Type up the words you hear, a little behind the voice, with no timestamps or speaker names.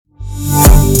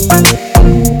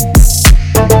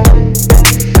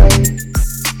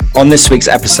On this week's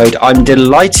episode, I'm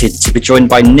delighted to be joined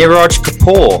by Niraj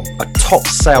Kapur, a top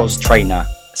sales trainer,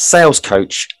 sales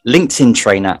coach, LinkedIn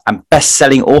trainer, and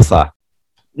best-selling author.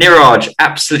 Niraj,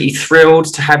 absolutely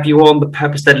thrilled to have you on the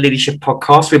Purpose-Led Leadership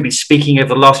podcast. We've been speaking over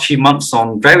the last few months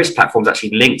on various platforms,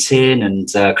 actually LinkedIn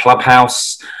and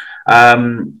Clubhouse.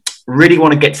 Really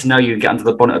want to get to know you and get under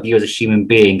the bonnet of you as a human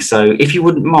being. So if you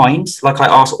wouldn't mind, like I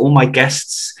ask all my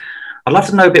guests, I'd love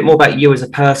to know a bit more about you as a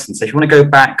person. So if you want to go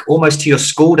back almost to your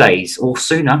school days or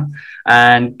sooner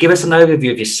and give us an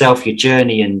overview of yourself, your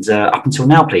journey, and up until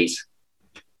now, please.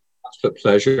 Absolute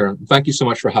pleasure. And thank you so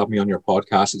much for having me on your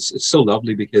podcast. It's so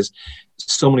lovely because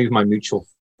so many of my mutual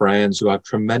friends who I have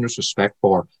tremendous respect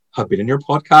for have been in your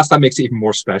podcast. That makes it even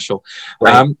more special.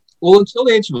 Right. Well, until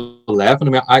the age of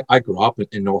 11, I grew up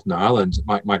in Northern Ireland.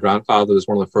 My grandfather was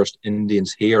one of the first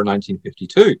Indians here in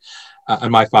 1952.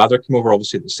 And my father came over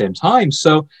obviously at the same time.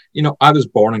 So, I was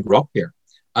born and grew up here.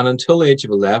 And until the age of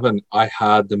 11, I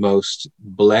had the most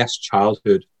blessed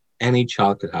childhood any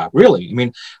child could have,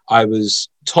 really. I was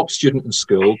top student in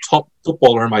school, top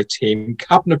footballer in my team,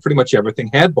 captain of pretty much everything,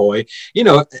 head boy.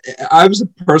 I was a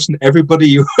person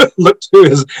everybody looked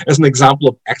to as an example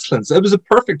of excellence. It was a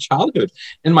perfect childhood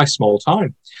in my small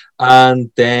town.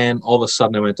 And then all of a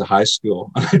sudden I went to high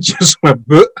school and it just went,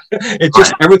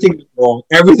 everything went wrong.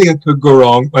 Everything that could go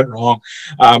wrong went wrong.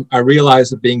 I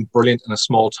realized that being brilliant in a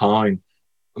small town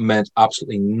meant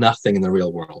absolutely nothing in the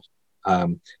real world.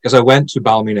 Because I went to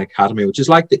Ballymena Academy, which is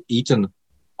like the Eton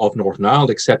of Northern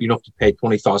Ireland, except you don't have to pay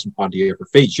 £20,000 a year for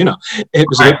fees. It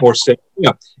was a bit more safe.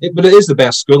 But it is the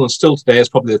best school, and still today is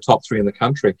probably the top 3 in the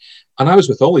country. And I was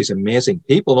with all these amazing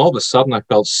people, and all of a sudden I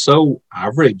felt so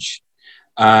average,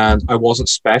 and I wasn't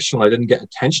special. I didn't get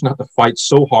attention. I had to fight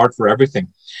so hard for everything.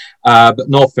 But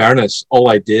in all fairness, all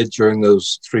I did during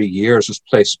those 3 years was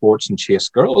play sports and chase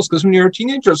girls, because when you're a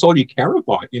teenager, it's all you care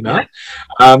about,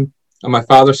 And my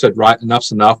father said, right,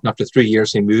 enough's enough. And after 3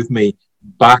 years, he moved me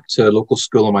back to a local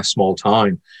school in my small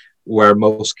town, where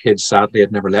most kids, sadly,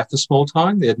 had never left the small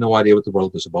town. They had no idea what the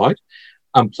world was about.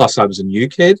 And plus, I was a new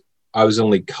kid. I was the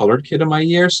only coloured kid in my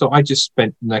year. So I just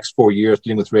spent the next 4 years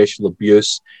dealing with racial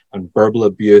abuse and verbal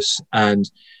abuse and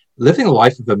living a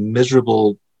life of a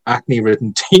miserable,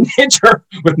 acne-ridden teenager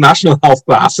with national health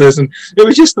glasses. And it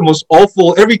was just the most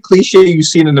awful, every cliche you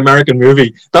see in an American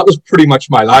movie, that was pretty much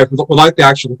my life without the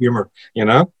actual humor,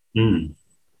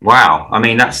 Wow.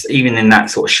 That's even in that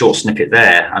sort of short snippet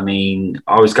there.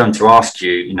 I was going to ask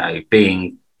you,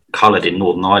 being coloured in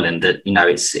Northern Ireland, that,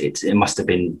 it must have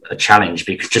been a challenge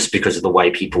because of the way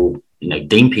people,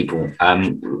 deem people.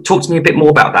 Talk to me a bit more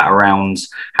about that, around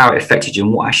how it affected you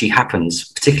and what actually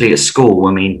happens, particularly at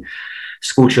school.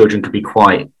 School children could be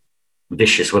quite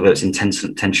vicious, whether it's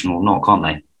intentional or not, can't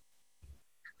they?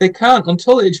 They can.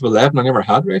 Until the age of 11, I never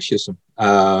had racism.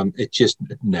 It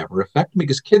never affected me,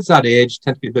 because kids that age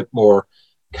tend to be a bit more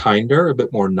kinder, a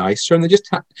bit more nicer, and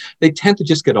they tend to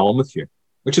just get on with you,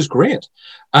 which is great.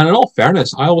 And in all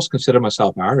fairness, I always consider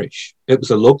myself Irish. It was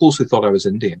the locals who thought I was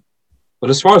Indian. But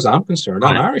as far as I'm concerned,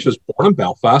 I'm Irish. I was born in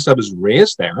Belfast. I was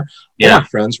raised there. Yeah. All my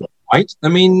friends were white.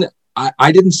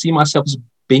 I didn't see myself as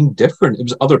being different. It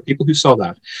was other people who saw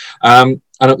that. And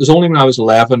it was only when I was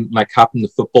 11 and I captained the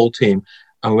football team,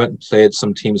 and we went and played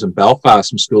some teams in Belfast,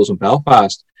 some schools in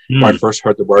Belfast, where I first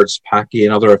heard the words "packy"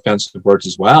 and other offensive words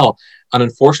as well. And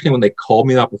unfortunately, when they called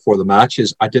me that before the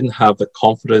matches, I didn't have the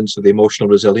confidence or the emotional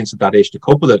resilience at that age to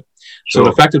cope with it. Sure. So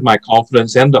it affected my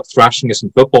confidence, ended up thrashing us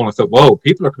in football. And I thought, whoa,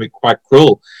 people are going to be quite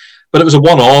cruel. But it was a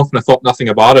one-off, and I thought nothing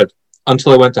about it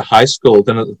until I went to high school.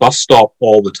 Then at the bus stop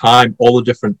all the time, all the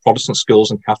different Protestant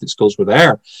schools and Catholic schools were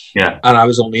there. Yeah. And I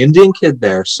was the only Indian kid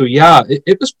there. So yeah,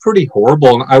 it was pretty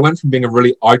horrible. And I went from being a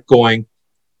really outgoing,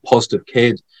 positive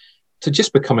kid to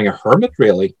just becoming a hermit,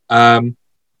 really.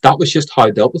 That was just how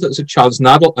I dealt with it as a child. As an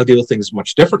adult, I deal with things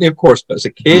much differently, of course. But as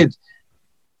a kid,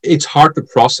 it's hard to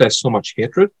process so much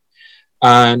hatred.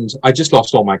 And I just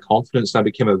lost all my confidence. And I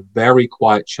became a very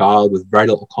quiet child with very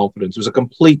little confidence. It was a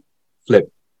complete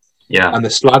flip. Yeah. And the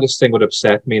slightest thing would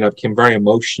upset me, and I became very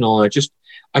emotional. And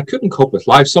I couldn't cope with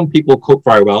life. Some people cope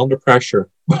very well under pressure,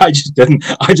 but I just didn't.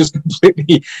 I just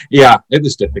completely, it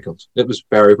was difficult. It was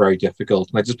very, very difficult.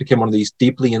 And I just became one of these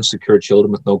deeply insecure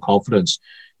children with no confidence,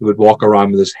 who would walk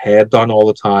around with his head down all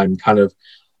the time, kind of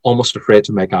almost afraid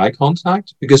to make eye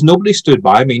contact, because nobody stood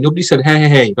by me. Nobody said,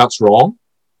 hey, that's wrong.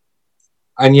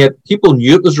 And yet people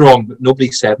knew it was wrong, but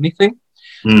nobody said anything.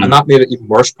 And that made it even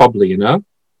worse, probably,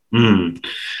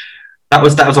 That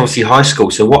was obviously high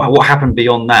school. So what happened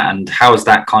beyond that, and how has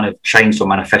that kind of changed or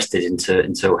manifested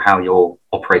into how you're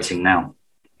operating now?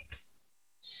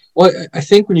 Well, I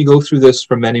think when you go through this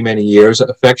for many, many years, it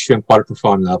affects you on quite a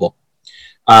profound level.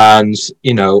 And,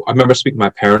 you know, I remember speaking to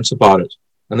my parents about it,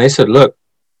 and they said, look,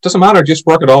 doesn't matter, just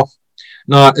work it off.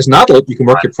 Now, as an adult, you can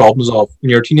work your problems off. When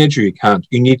you're a teenager, you can't.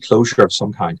 You need closure of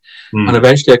some kind. And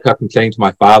eventually I kept complaining to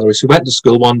my father. So he went to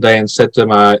school one day and said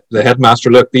to the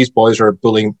headmaster, look, these boys are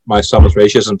bullying my son with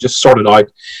racism. Just sort it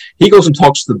out. He goes and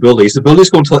talks to the bullies. The bullies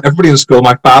go and tell everybody in school,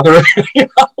 my father. You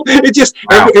know, it just,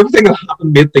 everything that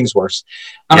happened made things worse.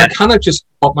 And I kind of just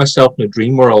put myself in a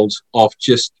dream world of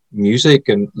just music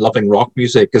and loving rock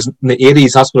music, because in the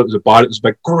 80s that's what it was about. It was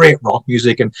about great rock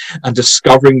music and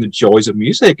discovering the joys of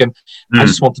music, and I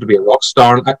just wanted to be a rock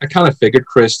star. And I kind of figured,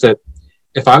 Chris, that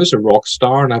if I was a rock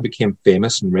star and I became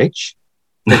famous and rich,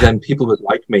 then people would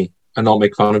like me and not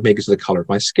make fun of me because of the color of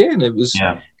my skin. It was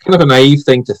kind of a naive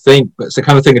thing to think, but it's the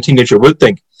kind of thing a teenager would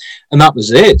think. And that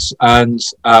was it. And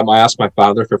I asked my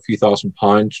father for a few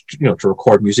 £1,000s, you know, to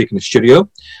record music in the studio.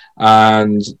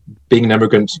 And being an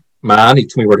immigrant man, he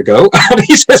told me where to go. And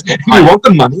he says, if you want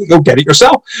the money, go get it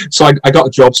yourself. So I got a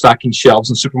job stacking shelves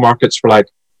in supermarkets for like,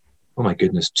 oh my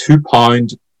goodness,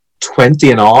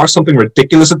 £2.20 an hour, something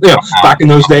ridiculous, you know, back in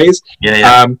those days.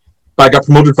 But I got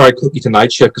promoted very quickly to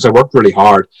night shift because I worked really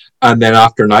hard. And then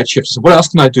after night shift, I said, what else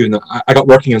can I do? And I got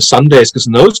working on Sundays, because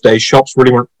in those days, shops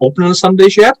really weren't open on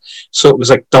Sundays yet. So it was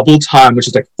like double time, which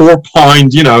is like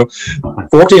 £4, you know,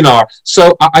 40 an hour.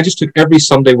 So I just took every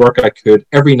Sunday work I could,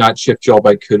 every night shift job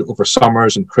I could over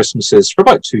summers and Christmases for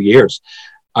about 2 years.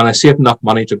 And I saved enough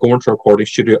money to go into a recording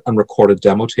studio and record a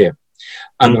demo tape.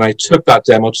 And then I took that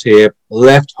demo tape,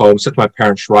 left home, said to my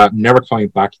parents, right, I'm never coming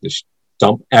back to this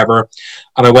dump ever.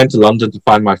 And I went to London to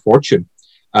find my fortune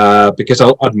because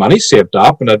I had money saved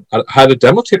up, and I had a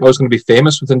demo tape. I was going to be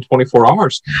famous within 24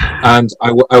 hours. And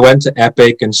I went to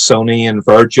Epic and Sony and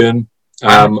Virgin,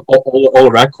 all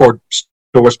the record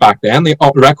stores back then,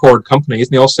 all the record companies,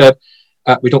 and they all said,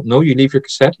 we don't know, you leave your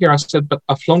cassette here. I said, but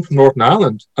I've flown from Northern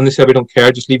Ireland. And they said, we don't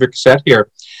care, just leave your cassette here.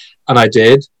 And I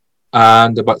did.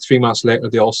 And about 3 months later,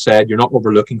 they all said, you're not what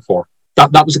we're looking for.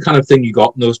 That was the kind of thing you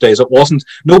got in those days. It wasn't,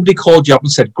 nobody called you up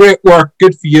and said, great work,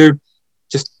 good for you.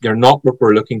 Just, you're not what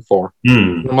we're looking for.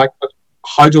 And I'm like,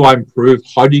 how do I improve?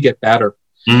 How do you get better?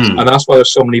 And that's why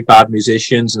there's so many bad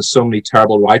musicians and so many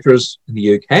terrible writers in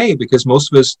the UK, because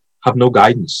most of us have no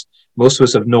guidance. Most of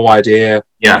us have no idea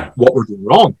what we're doing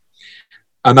wrong.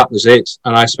 And that was it.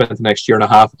 And I spent the next year and a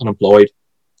half unemployed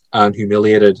and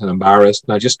humiliated and embarrassed.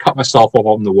 And I just cut myself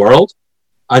off in the world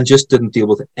and just didn't deal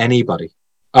with anybody.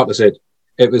 That was it.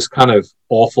 It was kind of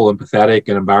awful and pathetic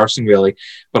and embarrassing, really.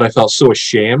 But I felt so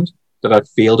ashamed that I'd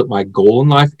failed at my goal in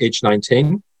life, age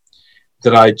 19,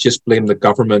 that I just blamed the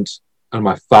government and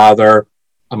my father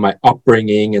and my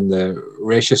upbringing and the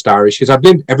racist Irish. Because I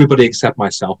blamed everybody except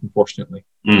myself, unfortunately.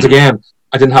 Because again,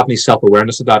 I didn't have any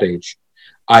self-awareness at that age.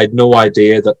 I had no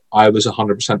idea that I was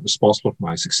 100% responsible for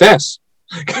my success,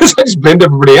 because I just blamed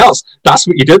everybody else. That's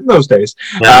what you did in those days.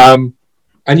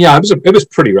 And yeah, it was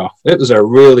pretty rough. It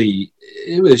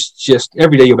was just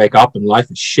every day you wake up and life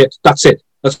is shit. That's it.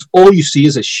 That's all you see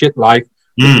is a shit life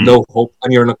with no hope,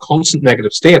 and you're in a constant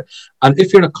negative state. And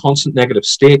if you're in a constant negative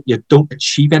state, you don't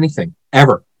achieve anything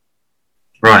ever.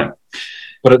 Right.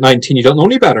 But at 19, you don't know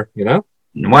any better, you know?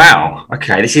 Wow.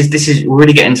 Okay. This is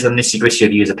really getting to the nitty gritty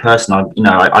of you as a person.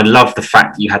 I love the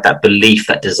fact that you had that belief,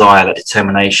 that desire, that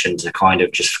determination to kind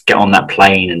of just get on that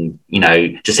plane and, you know,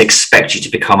 just expect you to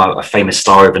become a famous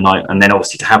star overnight. And then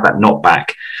obviously to have that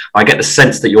knockback. I get the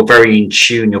sense that you're very in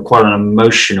tune. You're quite an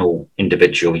emotional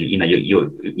individual.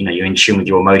 You're in tune with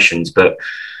your emotions, but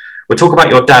we'll talk about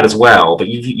your dad as well, but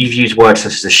you've used words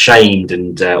such as ashamed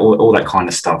and all that kind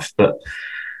of stuff. But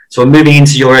so moving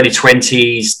into your early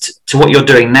 20s to what you're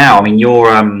doing now. I mean, you're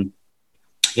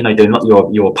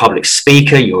a public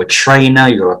speaker, you're a trainer,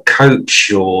 you're a coach,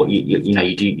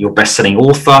 you're best-selling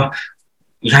author.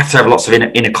 You have to have lots of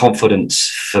inner confidence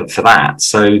for that.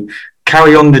 So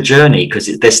carry on the journey,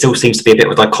 because there still seems to be a bit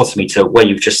of a dichotomy to where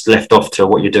you've just left off to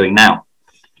what you're doing now.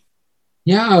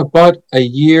 Yeah, about a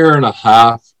year and a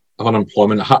half of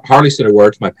unemployment. I hardly said a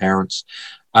word to my parents.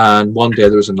 And one day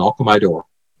there was a knock on my door.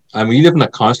 And we live in a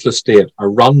council estate, a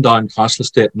rundown council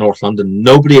estate in North London.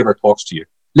 Nobody ever talks to you.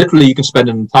 Literally, you can spend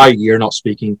an entire year not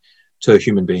speaking to a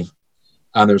human being.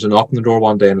 And there was a knock on the door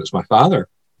one day, and it was my father.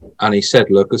 And he said,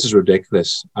 look, this is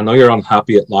ridiculous. I know you're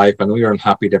unhappy at life. I know you're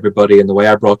unhappy at everybody and the way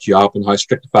I brought you up and how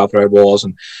strict a father I was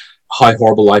and how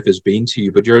horrible life has been to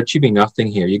you. But you're achieving nothing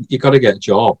here. You got to get a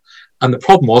job. And the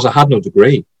problem was I had no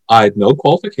degree. I had no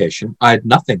qualification. I had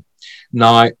nothing.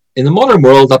 Now, in the modern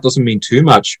world, that doesn't mean too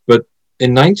much. But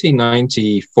in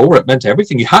 1994, it meant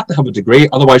everything. You had to have a degree,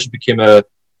 otherwise you became a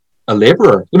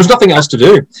labourer. There was nothing else to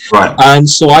do. Right. And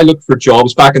so I looked for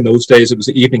jobs. Back in those days, it was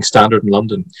the Evening Standard in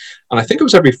London. And I think it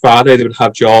was every Friday they would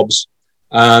have jobs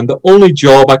And the only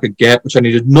job I could get, which I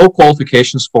needed no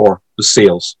qualifications for, was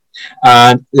sales.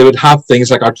 And they would have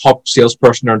things like our top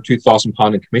salesperson earned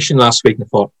 £2,000 in commission last week. And I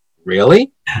thought,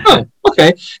 really? Oh,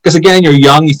 okay. Because again, you're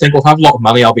young, you think, well, if I have a lot of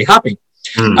money, I'll be happy.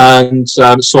 And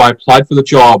so I applied for the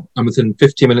job, and within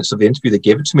 15 minutes of the interview, they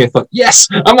gave it to me. I thought, yes,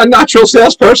 I'm a natural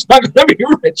salesperson. I'm going to be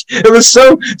rich. It was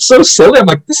so silly. I'm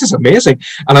like, this is amazing.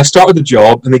 And I started the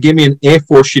job, and they gave me an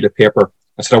A4 sheet of paper.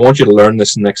 I said, I want you to learn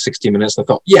this in the next 60 minutes. And I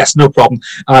thought, yes, no problem.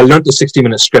 And I learned the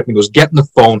 60-minute script, and it goes, get on the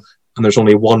phone, and there's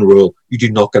only one rule. You do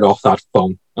not get off that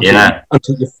phone. I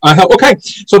thought, okay.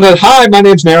 So then, hi, my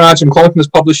name's Niraj. I'm calling from this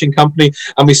publishing company,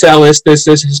 and we sell this.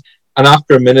 And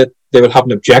after a minute, they would have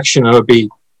an objection, and I would be,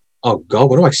 oh, God,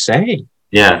 what do I say?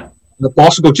 Yeah. And the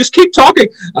boss would go, just keep talking.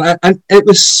 And it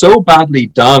was so badly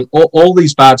done. All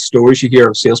these bad stories you hear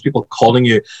of salespeople calling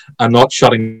you and not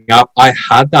shutting up. I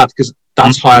had that because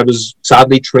that's how I was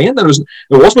sadly trained. There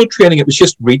was no training. It was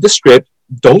just read the script,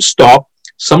 don't stop.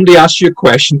 Somebody asks you a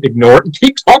question, ignore it and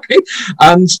keep talking.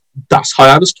 And that's how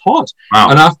I was taught. Wow.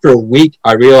 And after a week,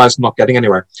 I realized I'm not getting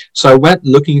anywhere. So I went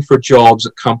looking for jobs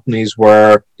at companies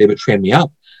where they would train me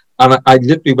up. And I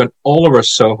literally went all over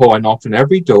Soho. I knocked on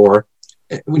every door.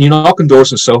 When you knock on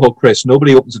doors in Soho, Chris,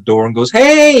 nobody opens the door and goes,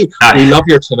 hey, we love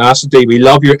your tenacity. We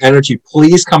love your energy.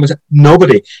 Please come.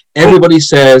 Nobody. Everybody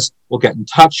says, we'll get in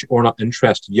touch or not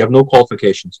interested. You have no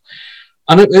qualifications.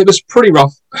 And it was pretty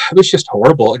rough. It was just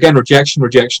horrible. Again, rejection.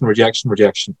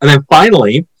 And then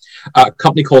finally, a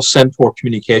company called Centaur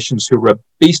Communications, who were a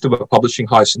beast of a publishing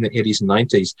house in the 80s and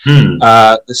 90s.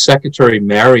 The secretary,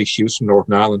 Mary, she was from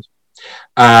Northern Ireland.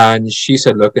 And she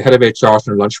said, look, the head of HR is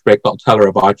on her lunch break. I'll tell her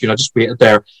about you. And I just waited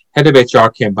there. Head of HR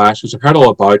came back. She said, I've heard all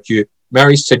about you.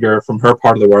 Mary said you're from her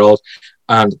part of the world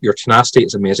and your tenacity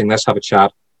is amazing. Let's have a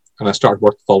chat. And I started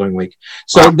work the following week.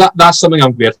 So that's something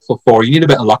I'm grateful for. You need a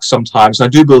bit of luck sometimes. And I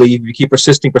do believe if you keep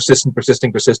persisting,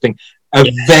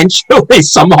 eventually,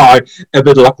 somehow, a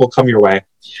bit of luck will come your way.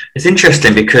 It's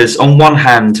interesting because on one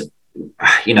hand,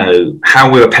 you know, how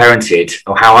we were parented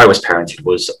or how I was parented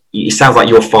was, it sounds like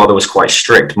your father was quite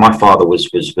strict. My father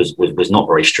was not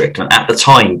very strict. And at the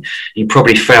time, you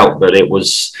probably felt that it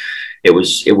wasn't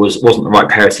the right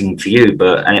parenting for you,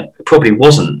 and it probably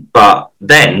wasn't. But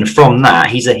then from that,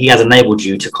 he has enabled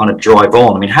you to kind of drive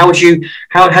on. I mean, how do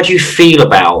you feel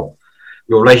about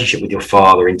your relationship with your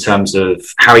father in terms of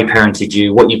how he parented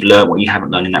you, what you've learned, what you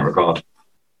haven't learned in that regard?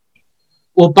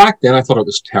 Well, back then I thought it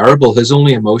was terrible. His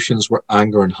only emotions were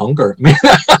anger and hunger. I mean,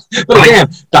 but again,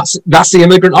 that's the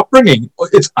immigrant upbringing.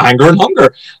 It's anger and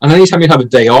hunger. And anytime you have a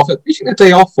day off, what are you getting a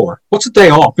day off for? What's a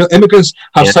day off? Immigrants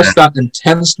have such that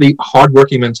intensely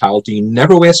hardworking mentality. You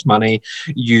never waste money.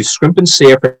 You scrimp and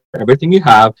save for everything you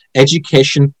have.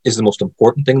 Education is the most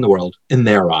important thing in the world in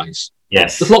their eyes.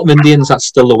 Yes. With a lot of Indians, that's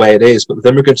still the way it is. But with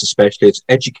immigrants especially, it's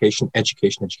education.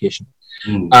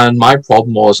 And my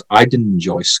problem was I didn't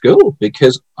enjoy school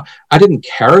because I didn't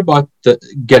care about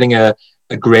getting a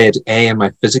grade A in my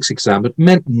physics exam. It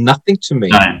meant nothing to me.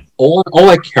 No. All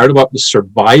I cared about was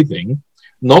surviving,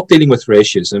 not dealing with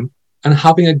racism, and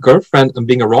having a girlfriend and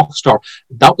being a rock star.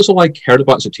 That was all I cared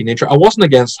about as a teenager. I wasn't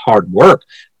against hard work.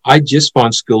 I just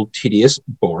found school tedious,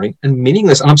 boring, and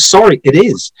meaningless. And I'm sorry, it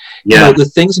is. Yeah. You know, the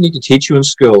things I need to teach you in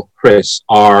school, Chris,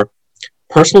 are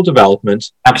personal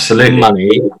development, absolutely,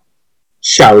 money,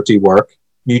 charity work,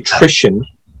 nutrition,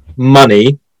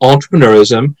 money,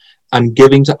 entrepreneurism, and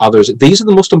giving to others. These are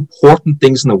the most important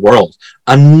things in the world.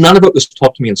 And none of it was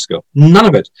taught to me in school. None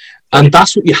of it. And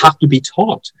that's what you have to be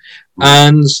taught.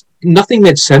 And nothing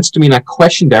made sense to me. And I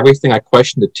questioned everything. I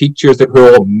questioned the teachers that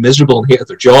were all miserable and hated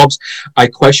their jobs. I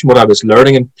questioned what I was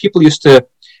learning. And people used to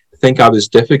think I was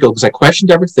difficult because I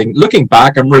questioned everything. Looking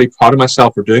back, I'm really proud of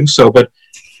myself for doing so. But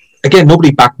again,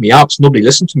 nobody backed me up. So nobody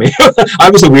listened to me. I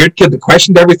was a weird kid that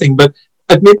questioned everything, but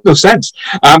it made no sense.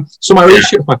 So my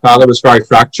relationship with my father was very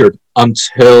fractured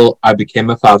until I became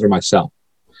a father myself.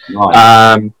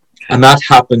 Right. And that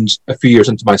happened a few years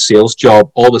into my sales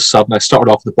job. All of a sudden, I started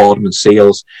off at the bottom in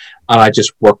sales, and I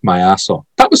just worked my ass off.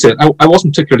 That was it. I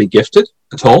wasn't particularly gifted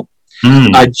at all.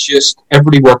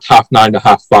 Everybody worked 9:30 to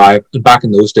 5:30. And back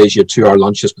in those days, you had 2-hour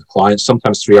lunches with clients,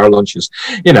 sometimes 3-hour lunches,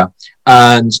 you know.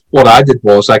 And what I did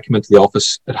was I came into the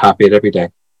office at 8:30 every day.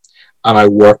 And I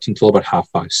worked until about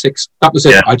 5:30, 6:00. That was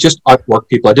it. Yeah. I just outworked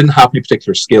people. I didn't have any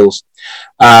particular skills.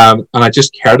 And I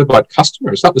just cared about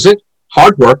customers. That was it.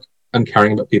 Hard work and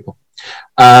caring about people.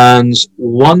 And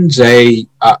one day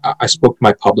I spoke to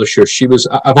my publisher.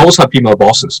 I've always had female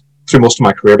bosses through most of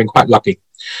my career. I've been quite lucky.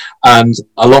 And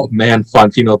a lot of men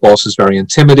find female bosses very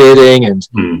intimidating. And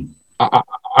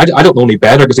I don't know any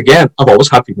better because, again, I've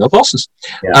always had female bosses.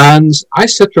 Yeah. And I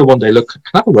said to her one day, look, can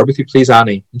I have a word with you, please,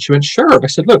 Annie? And she went, sure. I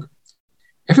said, look,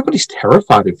 everybody's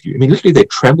terrified of you. I mean, literally they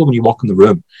tremble when you walk in the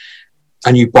room,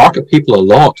 and you bark at people a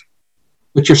lot,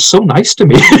 but you're so nice to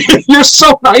me. You're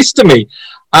so nice to me.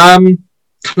 Can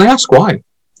I ask why?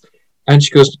 And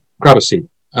she goes, grab a seat.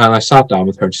 And I sat down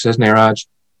with her, and she says, Niraj,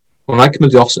 when I come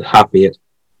into the office at 8:30,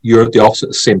 you're at the office at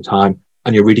the same time,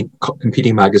 and you're reading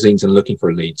competing magazines and looking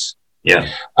for leads.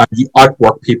 Yeah. And you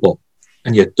outwork people,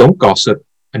 and you don't gossip,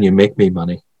 and you make me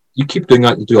money. You keep doing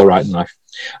that, you'll do all right in life.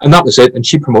 And that was it. And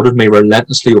she promoted me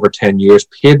relentlessly over 10 years,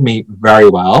 paid me very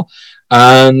well.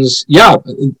 And yeah,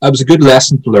 it was a good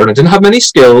lesson to learn. I didn't have many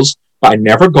skills, but I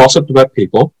never gossiped about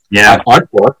people. Yeah. I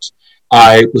outworked.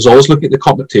 I was always looking at the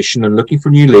competition and looking for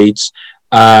new leads.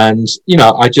 And, you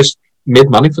know, I just made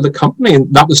money for the company.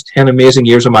 And that was 10 amazing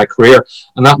years of my career.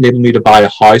 And that enabled me to buy a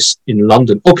house in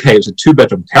London. Okay, it was a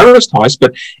 2-bedroom terraced house,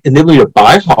 but it enabled me to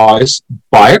buy a house,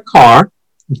 buy a car,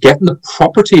 get in the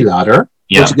property ladder.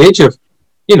 Yeah. Which at the age of,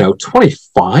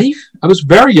 25, I was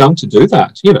very young to do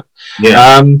that, Yeah.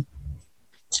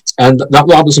 And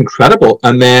that was incredible.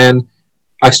 And then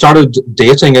I started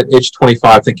dating at age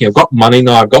 25, thinking, I've got money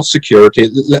now, I've got security,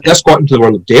 let's go out into the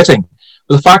world of dating.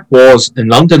 But the fact was, in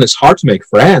London, it's hard to make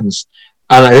friends,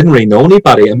 and I didn't really know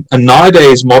anybody. And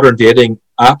nowadays, modern dating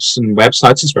apps and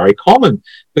websites is very common.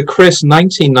 But Chris,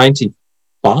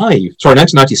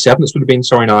 1997, this would have been,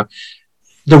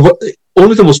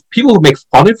 only the most people who make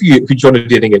fun of you if you join a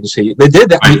dating agency. They did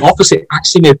that in the office. They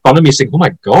actually made fun of me, saying, "Oh my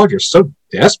God, you're so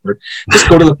desperate. Just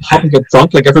go to the pub and get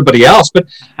drunk like everybody else." But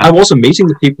I wasn't meeting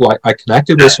the people I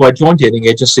connected with, so I joined dating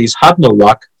agencies, had no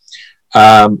luck,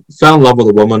 fell in love with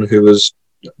a woman who was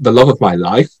the love of my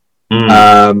life.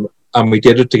 And we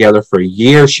dated together for a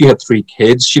year. She had 3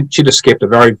 kids. She'd escaped a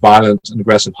very violent and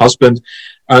aggressive husband.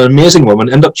 An amazing woman,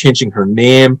 ended up changing her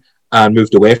name and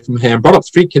moved away from him, brought up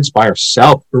 3 kids by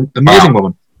herself. Amazing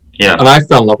woman. Yeah. And I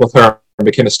fell in love with her and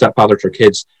became a stepfather to her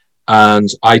kids. And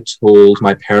I told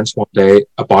my parents one day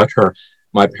about her.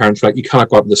 My parents were like, you cannot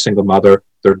go out with a single mother.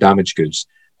 They're damaged goods.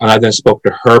 And I then spoke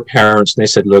to her parents, and they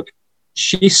said, look,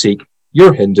 she's Sikh,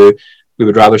 you're Hindu. We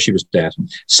would rather she was dead.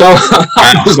 So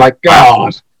I was like,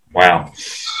 God. Wow.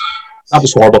 That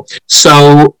was horrible.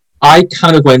 So I was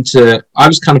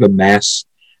kind of a mess,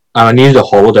 and I needed a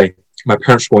holiday. My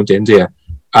parents were going to India,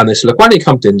 and they said, look, why don't you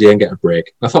come to India and get a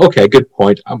break? And I thought, okay, good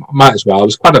point. I might as well. I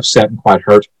was quite upset and quite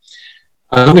hurt.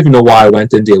 I don't even know why I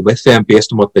went to India with them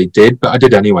based on what they did, but I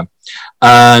did anyway.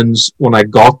 And when I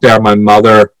got there, my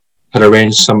mother had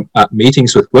arranged some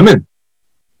meetings with women.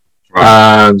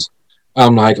 Right. And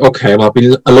I'm like, okay, well, I've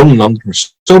been alone in London for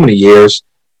so many years,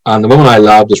 and the woman I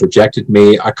loved has rejected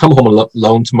me. I come home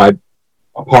alone to my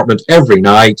apartment every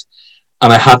night,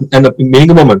 and I ended up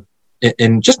meeting a woman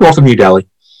in just north of New Delhi.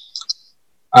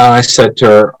 And I said to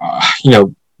her,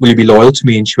 will you be loyal to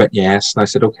me? And she went, yes. And I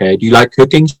said, okay, do you like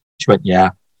cooking? She went,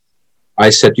 yeah. I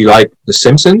said, do you like The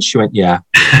Simpsons? She went, yeah.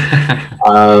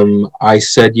 I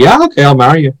said, yeah, okay, I'll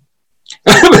marry you.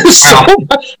 So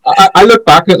I look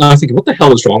back at it and I'm thinking, what the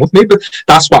hell is wrong with me? But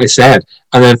that's what I said.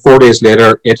 And then 4 days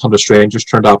later, 800 strangers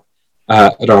turned up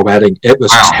at our wedding. It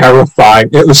was terrifying.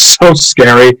 It was so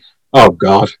scary. Oh,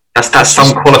 God. That's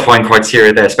some qualifying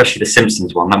criteria there, especially the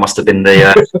Simpsons one. That must have been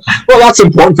the... Well, that's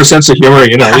important for sense of humour,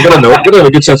 You got to have a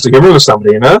good sense of humour with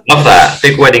somebody, Love that.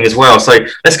 Big wedding as well. So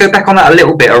let's go back on that a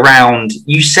little bit around...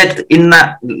 You said in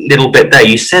that little bit there,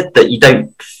 you said that you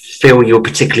don't feel you're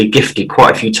particularly gifted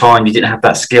quite a few times. You didn't have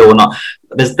that skill or not.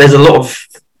 There's a lot of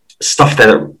stuff there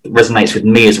that resonates with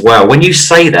me as well. When you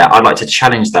say that, I'd like to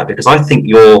challenge that, because I think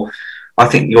you're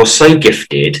so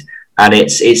gifted... And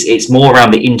it's more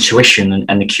around the intuition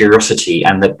and the curiosity,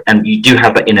 and you do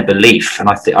have that inner belief. And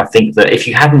I think that if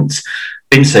you hadn't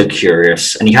been so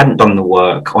curious and you hadn't done the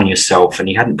work on yourself and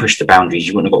you hadn't pushed the boundaries,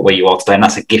 you wouldn't have got where you are today. And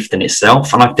that's a gift in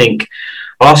itself. And I think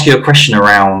I'll ask you a question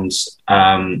around.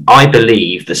 I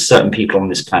believe that certain people on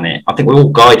this planet, I think we're all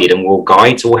guided and we're all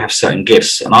guides, all have certain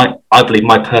gifts. And I believe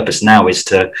my purpose now is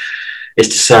to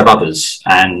serve others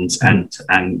and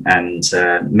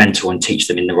mentor and teach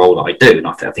them in the role that I do. And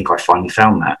I think I finally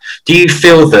found that. Do you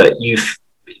feel that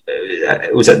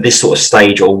was at this sort of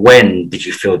stage, or when did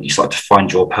you feel that you started to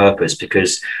find your purpose?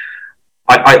 Because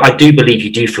I do believe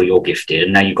you do feel you're gifted,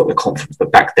 and now you've got the confidence,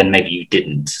 but back then maybe you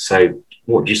didn't. So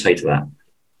what would you say to that?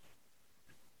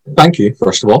 Thank you,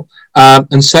 first of all.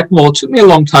 And second of all, it took me a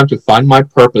long time to find my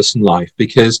purpose in life,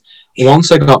 because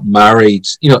once I got married,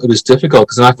 it was difficult,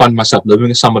 because then I found myself living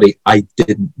with somebody I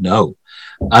didn't know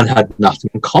and had nothing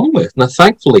in common with. And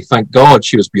thank God,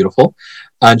 she was beautiful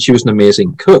and she was an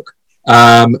amazing cook.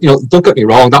 Don't get me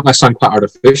wrong, that might sound quite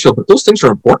artificial, but those things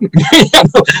are important.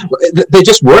 They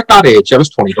just were at that age. I was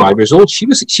 25 years old. She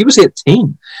was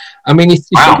 18. I mean, if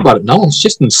you think about it now, it's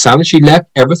just insanity. She left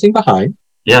everything behind.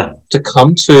 Yeah. To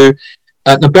come to,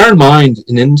 now bear in mind,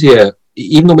 in India,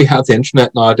 even though we have the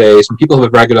internet nowadays and people have a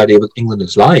very good idea what England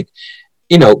is like,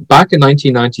 you know, back in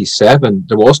 1997,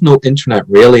 there was no internet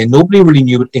really, and nobody really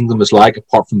knew what England was like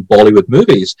apart from Bollywood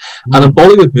movies. And in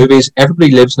Bollywood movies,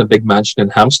 everybody lives in a big mansion in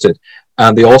Hampstead,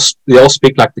 and they all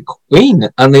speak like the Queen,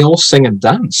 and they all sing and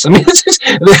dance. I mean, it's just,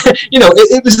 you know,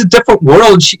 it was a different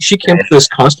world. She came to this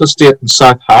council estate in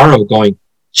South Harrow going,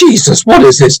 Jesus, what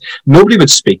is this? Nobody would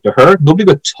speak to her. Nobody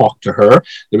would talk to her.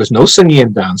 There was no singing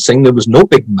and dancing. There was no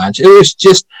big mansion. It was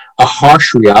just a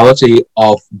harsh reality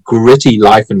of gritty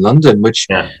life in London, which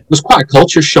was quite a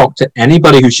culture shock to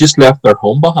anybody who's just left their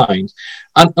home behind.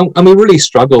 And we really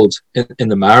struggled in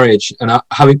the marriage. And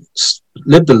having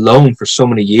lived alone for so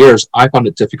many years, I found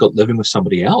it difficult living with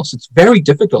somebody else. It's very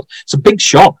difficult. It's a big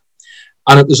shock.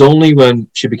 And it was only when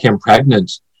she became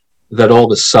pregnant that all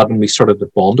of a sudden we started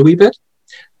to bond a wee bit.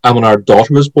 And when our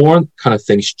daughter was born, kind of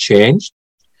things changed.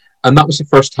 And that was the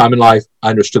first time in life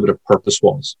I understood what a purpose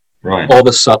was. Right. All of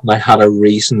a sudden I had a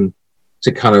reason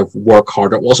to kind of work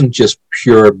harder. It wasn't just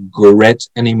pure grit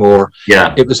anymore.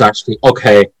 Yeah. It was actually,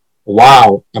 okay,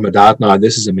 wow, I'm a dad now.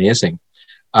 This is amazing.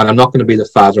 And I'm not going to be the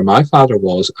father my father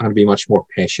was. I'm going to be much more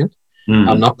patient.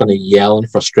 I'm not going to yell in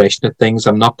frustration at things.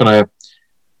 I'm not going to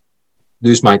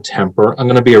lose my temper. I'm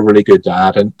going to be a really good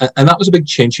dad. And that was a big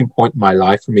changing point in my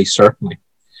life for me, certainly.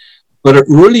 But it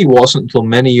really wasn't until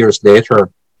many years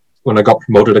later when I got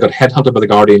promoted. I got headhunted by the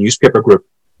Guardian newspaper group.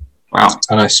 Wow.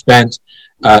 And I spent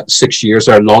 6 years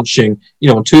there launching, you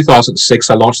know, in 2006,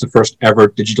 I launched the first ever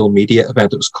digital media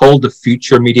event. It was called the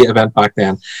Future Media Event back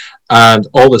then. And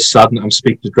all of a sudden, I'm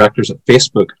speaking to directors at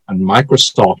Facebook and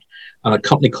Microsoft and a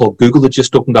company called Google that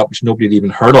just opened up, which nobody had even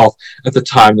heard of at the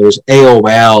time. There was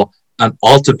AOL and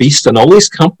Alta Vista and all these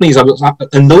companies. I was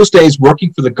in those days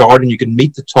working for the Guardian. You could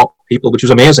meet the top people, which was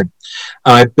amazing.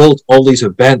 And I built all these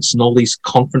events and all these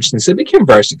conferences. It became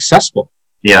very successful.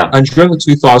 Yeah. And during the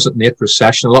 2008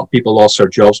 recession, a lot of people lost their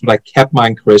jobs, but I kept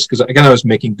mine, Chris, because again, I was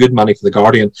making good money for the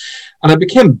Guardian. And I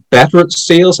became better at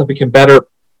sales. I became better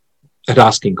at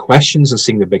asking questions and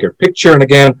seeing the bigger picture. And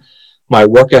again, my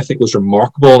work ethic was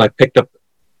remarkable. And I picked up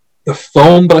the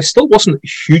phone, but I still wasn't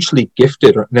hugely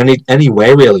gifted in any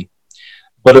way, really.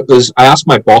 But it was, I asked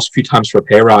my boss a few times for a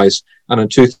pay rise. And in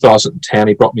 2010,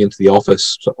 he brought me into the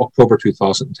office, so October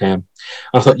 2010. And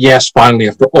I thought, yes, finally,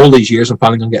 after all these years, I'm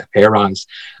finally going to get a pay rise.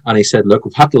 And he said, look,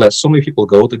 we've had to let so many people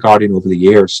go at the Guardian over the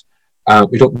years.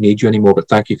 We don't need you anymore, but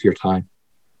thank you for your time.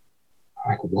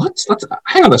 I'm like, what?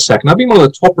 Hang on a second. I've been one of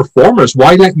the top performers.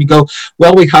 Why let me go?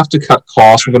 Well, we have to cut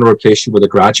costs. We're going to replace you with a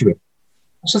graduate.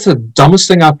 That's just the dumbest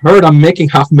thing I've heard. I'm making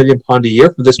 £500,000 a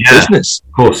year for this business.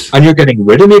 Of course. And you're getting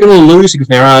rid of me. You're going to lose. He goes,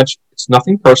 Niraj, it's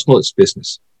nothing personal. It's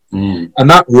business. And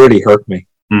that really hurt me.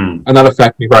 And that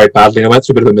affected me very badly. And I went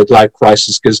through a bit of a midlife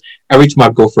crisis because every time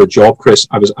I'd go for a job, Chris,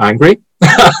 I was angry.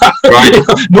 Right.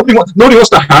 Nobody wants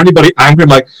to hire anybody angry. I'm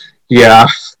like, yeah,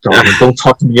 Guardian, don't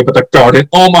talk to me about the Guardian.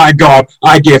 Oh my God,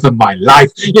 I gave them my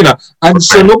life. You know, and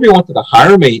so nobody wanted to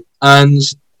hire me. And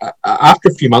after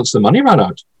a few months, the money ran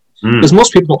out. Because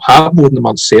most people don't have more than a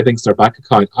month's savings in their bank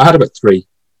account. I had about 3,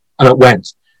 and it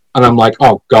went. And I'm like,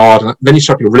 oh God. And then you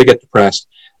start to really get depressed.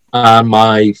 And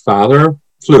my father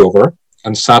flew over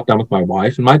and sat down with my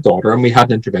wife and my daughter, and we had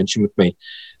an intervention with me,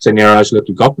 saying, Niraj, look,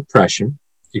 you've got depression.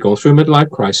 You're going through a midlife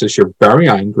crisis. You're very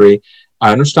angry.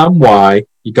 I understand why.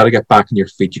 You got to get back on your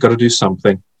feet. You got to do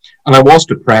something. And I was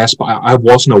depressed, but I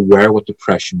wasn't aware what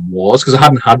depression was because I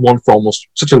hadn't had one for almost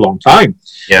such a long time.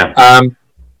 Yeah.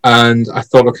 And I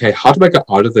thought, okay, how do I get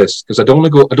out of this? Because I don't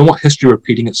want history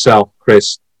repeating itself,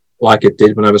 Chris, like it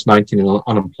did when I was 19 and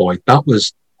unemployed. That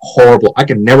was horrible. I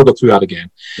can never go through that again.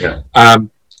 Yeah.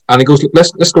 And he goes,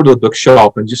 let's go to the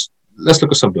bookshop and just let's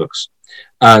look at some books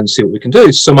and see what we can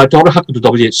do. So my daughter had to go to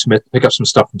W.H. Smith to pick up some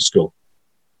stuff from school.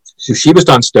 So she was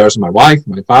downstairs with my wife,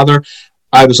 my father.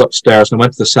 I was upstairs and I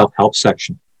went to the self-help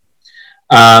section.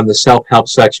 And the self-help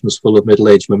section was full of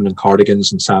middle-aged women in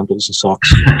cardigans and sandals and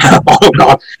socks. Oh,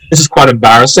 God, this is quite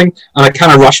embarrassing. And I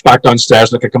kind of rushed back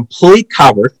downstairs like a complete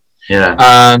coward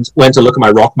and went to look at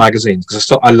my rock magazines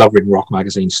because I love reading rock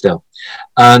magazines still.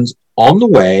 And on the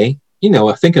way, you know,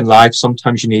 I think in life,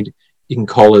 sometimes you can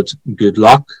call it good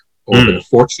luck or a bit of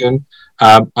fortune.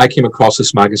 I came across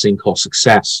this magazine called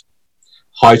Success,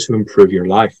 How to Improve Your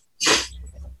Life.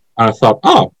 And I thought,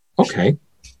 oh, okay.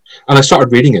 And I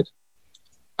started reading it.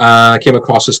 I came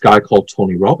across this guy called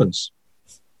Tony Robbins.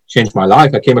 Changed my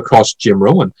life. I came across Jim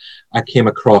Rohn. I came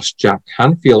across Jack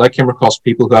Canfield. I came across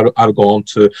people who I've gone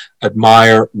to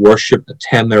admire, worship,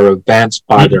 attend their events,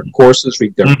 buy their courses,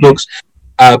 read their books.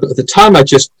 But at the time,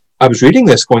 I was reading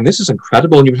this going, this is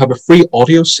incredible. And you would have a free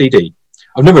audio CD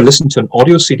I've never listened to an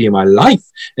audio CD in my life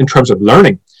in terms of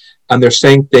learning. And they're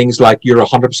saying things like, you're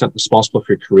 100% responsible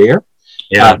for your career.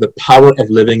 Yeah. The power of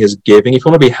living is giving. If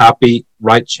you want to be happy,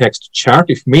 write checks to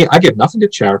charity. For me, I give nothing to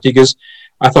charity because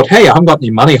I thought, hey, I haven't got any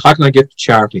money. How can I give to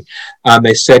charity? And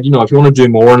they said, if you want to do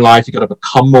more in life, you got to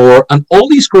become more. And all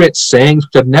these great sayings,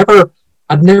 which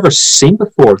I'd never seen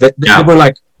before. They were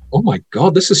like, oh my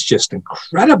God, this is just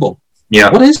incredible. Yeah.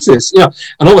 What is this? And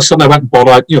all of a sudden I went and bought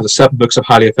out, the 7 books of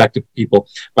highly effective people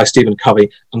by Stephen Covey,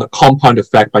 and The Compound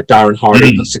Effect by Darren Hardy,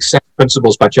 and Success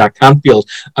Principles by Jack Canfield,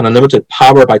 and Unlimited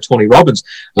Power by Tony Robbins.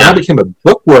 And I became a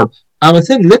bookworm. And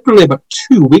within literally about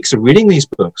 2 weeks of reading these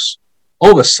books,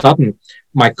 all of a sudden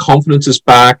my confidence is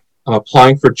back. I'm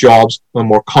applying for jobs. I'm a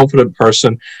more confident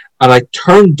person. And I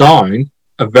turned down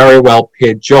a very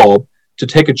well-paid job to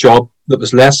take a job that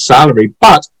was less salary,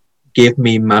 but gave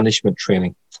me management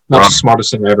training. That's the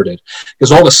smartest thing I ever did.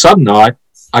 Because all of a sudden now,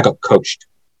 I got coached.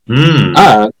 And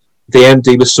the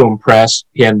MD was so impressed,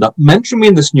 he ended up mentoring me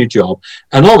in this new job.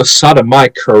 And all of a sudden, my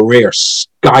career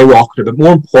skyrocketed. But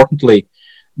more importantly,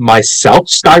 myself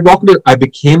skyrocketed. I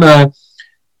became a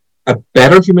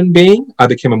better human being. I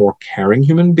became a more caring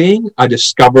human being. I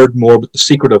discovered more about the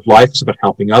secret of life is about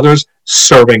helping others,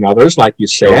 serving others, like you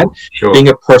said, being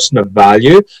a person of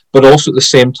value, but also at the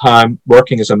same time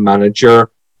working as a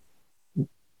manager,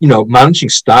 managing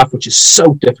staff, which is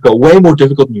so difficult, way more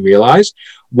difficult than you realize,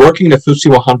 working in a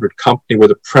FTSE 100 company where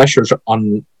the pressures are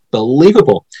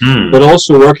unbelievable, but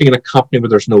also working in a company where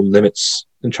there's no limits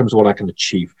in terms of what I can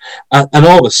achieve. And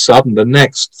all of a sudden, the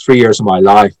next 3 years of my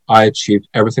life, I achieved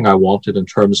everything I wanted in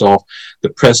terms of the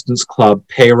President's Club,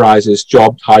 pay rises,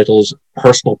 job titles,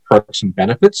 personal perks and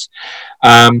benefits.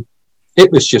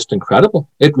 It was just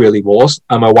incredible. It really was.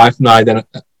 And my wife and I then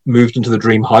moved into the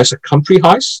dream house, a country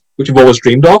house, which I've always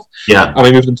dreamed of. Yeah. And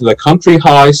we moved into the country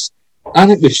house,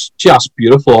 and it was just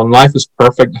beautiful, and life was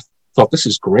perfect. I thought, this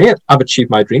is great. I've achieved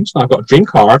my dreams now. I've got a dream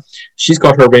car. She's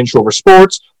got her Range Rover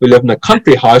Sports. We live in a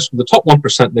country house. The top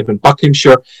 1% live in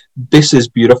Buckinghamshire. This is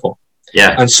beautiful.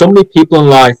 Yeah. And so many people in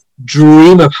life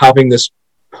dream of having this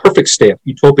perfect state,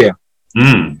 utopia.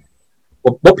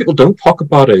 But what people don't talk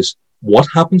about is what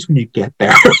happens when you get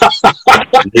there.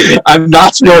 And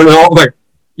that's where they're all like,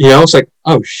 it's like,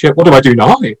 oh shit, what do I do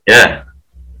now? Yeah.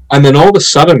 And then all of a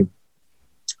sudden,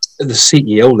 the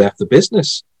CEO left the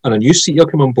business and a new CEO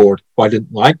came on board who I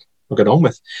didn't like or get on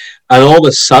with. And all of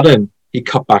a sudden, he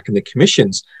cut back in the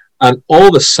commissions. And all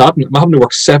of a sudden, I'm having to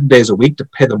work 7 days a week to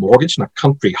pay the mortgage in a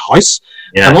country house.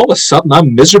 Yeah. And all of a sudden,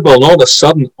 I'm miserable. And all of a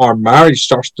sudden, our marriage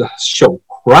starts to show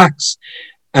cracks.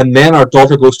 And then our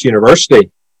daughter goes to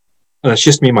university. And it's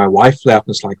just me and my wife left.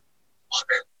 And it's like, fuck.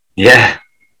 Yeah.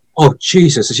 Oh,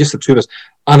 Jesus, it's just the two of us.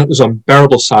 And it was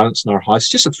unbearable silence in our house,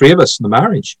 just the three of us in the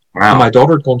marriage. Wow. And my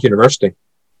daughter had gone to university.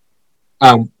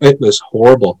 It was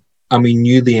horrible. And we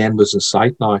knew the end was in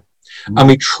sight now. And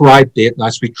we tried date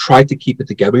nights. We tried to keep it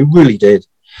together. We really did.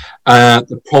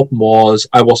 The problem was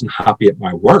I wasn't happy at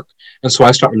my work. And so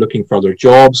I started looking for other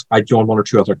jobs. I joined 1 or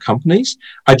 2 other companies.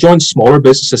 I joined smaller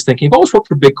businesses thinking, I've always worked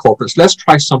for big corporates. Let's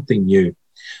try something new.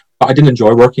 But I didn't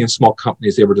enjoy working in small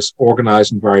companies. They were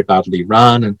disorganized and very badly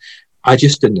run. And I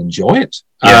just didn't enjoy it.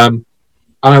 Yeah.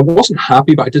 And I wasn't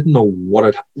happy, but I didn't know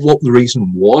what the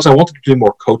reason was. I wanted to do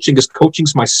more coaching because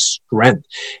coaching's my strength.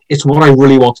 It's what I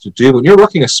really wanted to do. When you're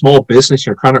working a small business,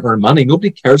 you're trying to earn money,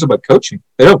 nobody cares about coaching.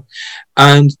 They don't.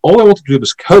 And all I wanted to do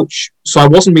was coach. So I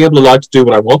wasn't being allowed to do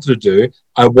what I wanted to do.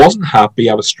 I wasn't happy.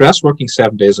 I was stressed working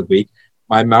 7 days a week.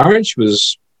 My marriage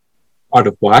was out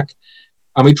of whack.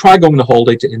 And we tried going on a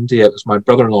holiday to India. It was my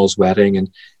brother-in-law's wedding.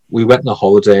 And we went on a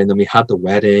holiday and then we had the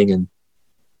wedding and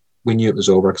we knew it was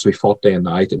over because we fought day and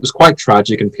night. It was quite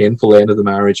tragic and painful, the end of the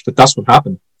marriage, but that's what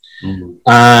happened. Mm-hmm.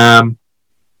 And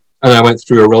I went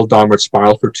through a real downward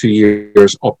spiral for 2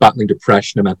 years of battling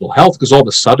depression and mental health because all of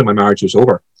a sudden my marriage was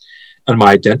over and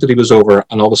my identity was over,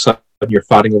 and all of a sudden you're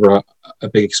fighting over a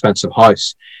big expensive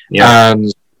house. Yeah.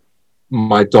 And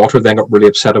my daughter then got really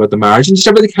upset about the marriage, and just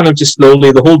everything kind of just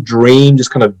slowly, the whole dream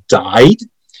just kind of died.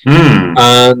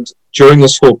 And during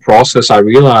this whole process, I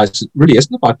realized it really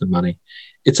isn't about the money.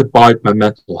 It's about my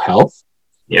mental health.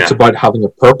 Yeah. It's about having a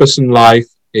purpose in life.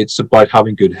 It's about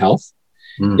having good health.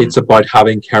 It's about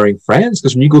having caring friends.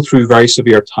 Because when you go through very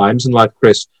severe times in life,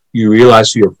 Chris, you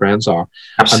realize who your friends are.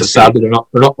 Absolutely. And sadly,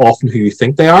 they're not often who you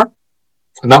think they are.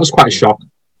 And that was quite a shock.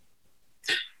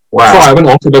 Wow. Sorry, I went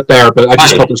on to a bit there, but I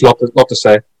just thought there was a lot to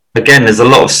say. again, there's a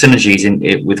lot of synergies in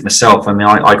it with myself. I mean,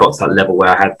 I got to that level where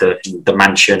I had the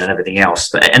mansion and everything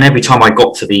else, and every time I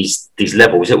got to these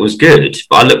levels, it was good.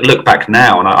 But I look back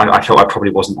now, and I felt I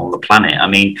probably wasn't on the planet. I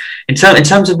mean, in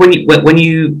terms of when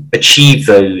you achieve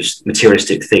those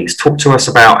materialistic things, talk to us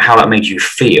about how that made you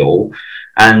feel,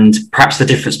 and perhaps the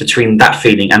difference between that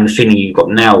feeling and the feeling you've got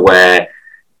now, where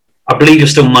I believe you're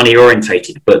still money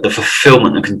orientated, but the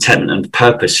fulfillment and contentment and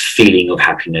purpose feeling of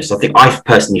happiness, I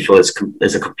personally feel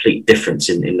there's a complete difference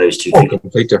in those two things.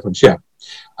 Complete difference, yeah.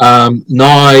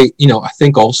 Now, I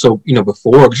think also,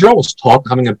 before, because you're always taught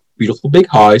having a beautiful big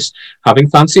house, having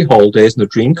fancy holidays, and a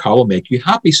dream car will make you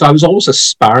happy. So I was always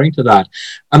aspiring to that.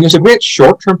 And there's a great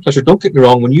short-term pleasure. Don't get me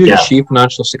wrong. When you achieve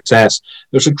financial success,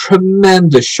 there's a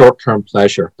tremendous short-term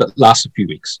pleasure that lasts a few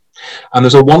weeks. And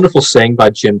there's a wonderful saying by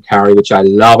Jim Carrey, which I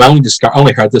love. I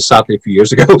only heard this sadly a few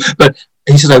years ago, but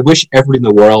he says, I wish everybody in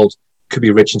the world could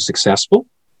be rich and successful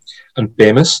and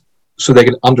famous, so they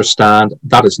can understand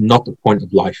that is not the point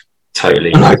of life.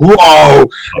 Totally. I'm like, whoa!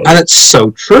 And it's so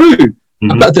true.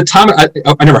 Mm-hmm. But at the time,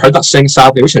 I never heard that saying,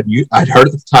 sadly. I wish I'd heard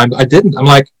it at the time, but I didn't. I'm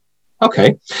like,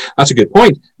 okay, that's a good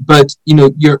point. But,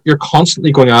 you're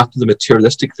constantly going after the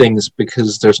materialistic things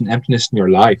because there's an emptiness in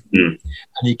your life. And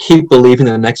you keep believing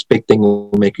the next big thing will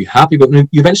make you happy. But when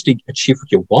you eventually achieve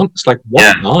what you want, it's like,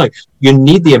 what now? You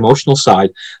need the emotional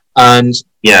side. And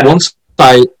once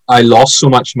I lost so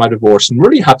much in my divorce and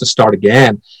really had to start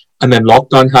again. And then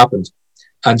lockdown happened.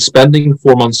 And spending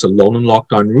 4 months alone in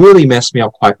lockdown really messed me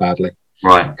up quite badly.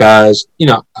 Right. Because,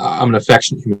 I'm an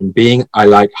affectionate human being. I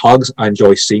like hugs. I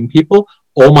enjoy seeing people.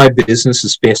 All my business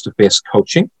is face-to-face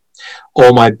coaching.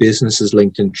 All my business is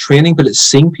LinkedIn training, but it's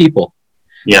seeing people.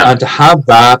 Yeah. And to have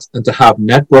that and to have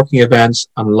networking events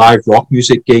and live rock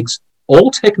music gigs all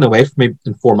taken away from me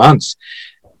in 4 months.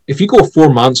 If you go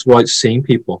 4 months without seeing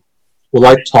people,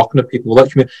 without talking to people,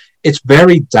 it's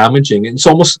very damaging. It's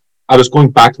almost, I was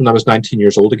going back when I was 19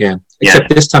 years old again, except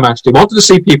this time I actually wanted to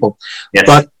see people. Yes.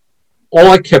 But all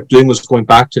I kept doing was going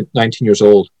back to 19 years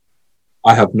old.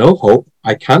 I have no hope.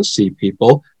 I can't see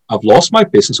people. I've lost my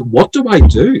business. What do I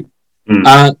do?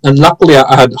 And luckily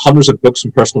I had hundreds of books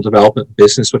in personal development and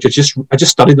business, which I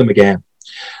just studied them again.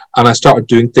 And I started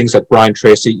doing things like Brian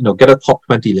Tracy, get a top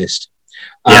 20 list.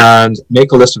 And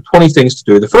make a list of 20 things to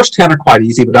do. The first 10 are quite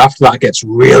easy, but after that it gets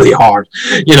really hard,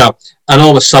 and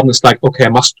all of a sudden it's like, okay, I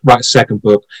must write a second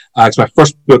book. It's my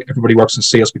first book, Everybody Works in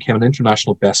Sales, became an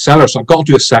international bestseller. So I've got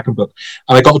to do a second book,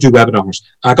 and I got to do webinars,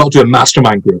 and I got to do a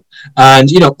mastermind group.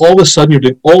 And, all of a sudden you're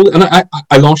doing and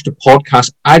I launched a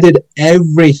podcast. I did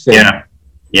everything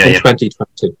in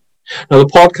 2020. Now, the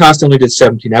podcast only did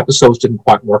 17 episodes, didn't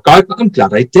quite work out, but I'm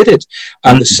glad I did it.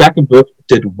 And the second book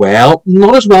did well,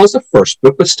 not as well as the first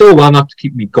book, but still well enough to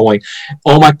keep me going.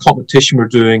 All my competition were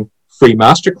doing free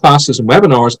masterclasses and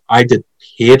webinars. I did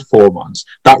paid for ones.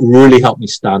 That really helped me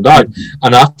stand out.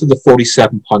 And after the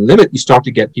 £47 limit, you start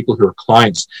to get people who are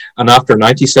clients. And after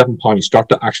 £97, you start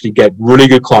to actually get really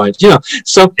good clients.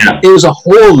 So it was a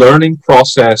whole learning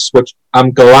process, which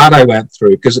I'm glad I went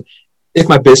through, because if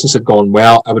my business had gone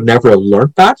well, I would never have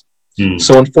learned that.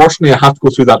 So unfortunately, I have to go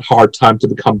through that hard time to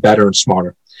become better and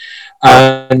smarter.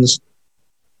 And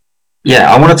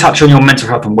I want to touch on your mental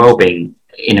health and well-being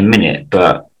in a minute,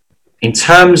 but in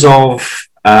terms of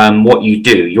what you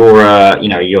do, you're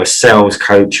a sales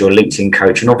coach, you're a LinkedIn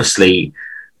coach, and obviously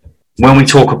when we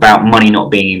talk about money not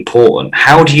being important,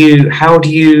 how do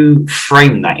you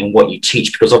frame that in what you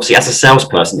teach? Because obviously as a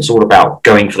salesperson, it's all about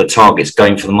going for the targets,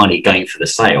 going for the money, going for the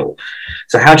sale.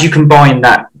 So how do you combine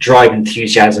that drive,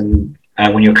 enthusiasm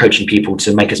when you're coaching people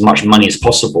to make as much money as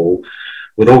possible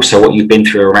with also what you've been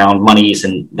through around money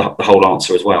and the whole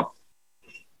answer as well?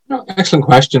 Excellent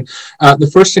question.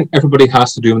 The first thing everybody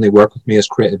has to do when they work with me is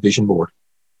create a vision board.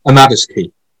 And that is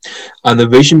key. And the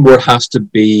vision board has to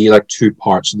be like two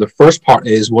parts. So the first part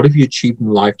is, what have you achieved in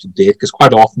life to date? Because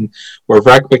quite often we're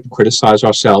very quick to criticize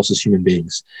ourselves as human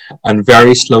beings and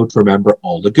very slow to remember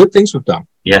all the good things we've done.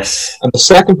 Yes. And the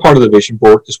second part of the vision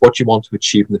board is what you want to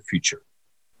achieve in the future.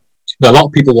 Now, a lot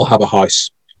of people will have a house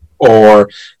or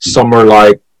somewhere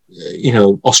like,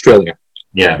 Australia,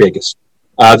 Vegas.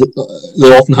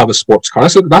 They'll often have a sports car. I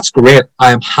said, that's great.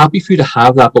 I am happy for you to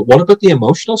have that. But what about the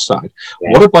emotional side?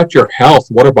 Yeah. What about your health?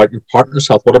 What about your partner's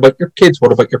health? What about your kids?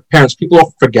 What about your parents? People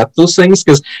often forget those things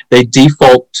because they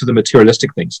default to the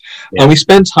materialistic things. Yeah. And we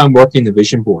spend time working the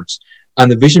vision boards.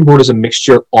 And the vision board is a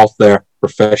mixture of their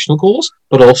professional goals,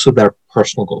 but also their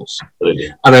personal goals.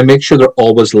 Absolutely. And I make sure they're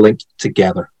always linked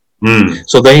together.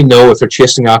 So they know if they're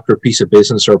chasing after a piece of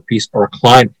business or a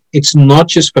client, it's not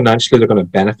just financially they're going to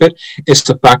benefit. It's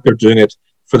the fact they're doing it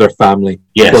for their family,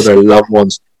 for their loved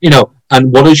ones,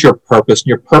 And what is your purpose? And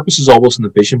your purpose is always on the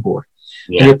vision board.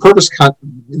 Yeah. And your purpose I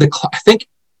think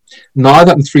now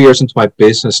that I'm 3 years into my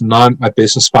business, now my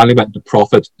business finally went into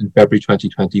profit in February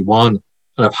 2021.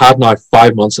 And I've had now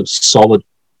 5 months of solid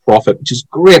profit, which is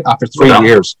great after 3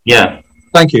 years. Yeah.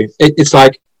 Thank you. It's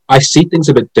like I see things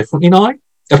a bit differently now.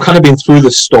 I've kind of been through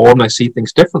the storm and I see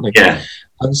things differently. Yeah.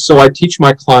 And so I teach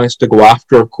my clients to go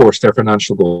after, of course, their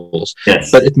financial goals.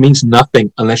 Yes. But it means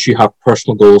nothing unless you have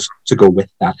personal goals to go with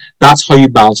that. That's how you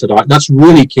balance it out. And that's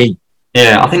really key.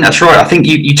 Yeah, I think that's right. I think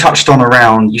you touched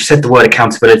on you said the word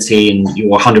accountability, and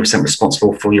you're 100%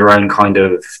 responsible for your own kind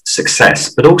of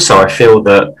success. But also I feel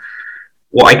that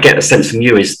what I get a sense from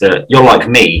you is that you're like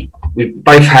me. We've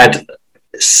both had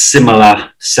similar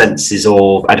senses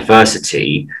of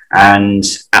adversity, and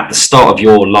at the start of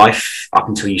your life, up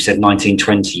until you said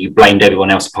 1920, you blamed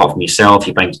everyone else apart from yourself.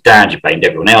 You blamed your dad, you blamed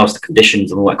everyone else, the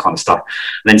conditions and all that kind of stuff.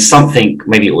 And then something,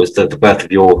 maybe it was the birth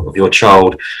of your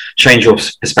child, changed your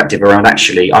perspective around,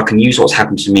 actually I can use what's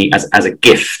happened to me as a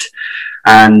gift.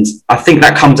 And I think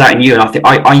that comes out in you, and I think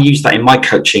I use that in my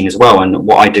coaching as well, and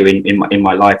what I do in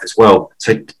my life as well.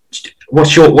 So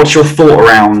what's your thought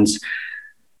around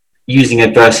using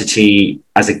adversity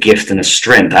as a gift and a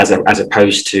strength, as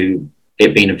opposed to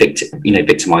it being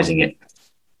victimizing it?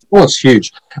 Well, it's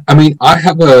huge. I mean, I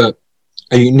have a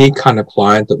unique kind of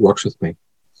client that works with me.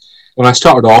 When I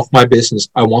started off my business,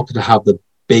 I wanted to have the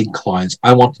big clients.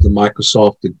 I wanted the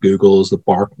Microsoft, the Googles, the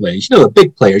Barclays, the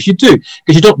big players. You do,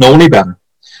 because you don't know any better.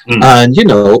 And,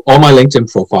 on my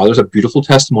LinkedIn profile, there's a beautiful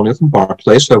testimonial from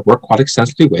Barclays, who I've worked quite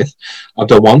extensively with. I've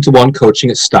done one-to-one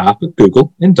coaching at staff at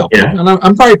Google in Dublin, and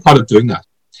I'm very proud of doing that.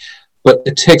 But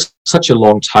it takes such a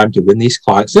long time to win these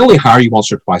clients. They only hire you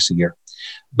once or twice a year.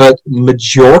 But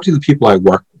majority of the people I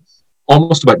work with,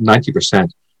 almost about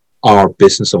 90%, are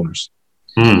business owners.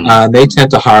 And they tend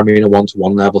to hire me in a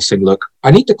one-to-one level, saying, look, I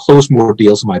need to close more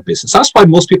deals in my business. That's why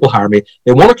most people hire me.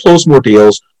 They want to close more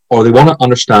deals, or they want to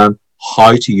understand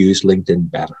how to use LinkedIn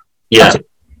better. Yeah.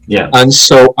 Yeah. And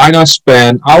so I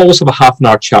always have a half an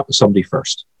hour chat with somebody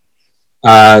first.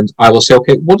 And I will say,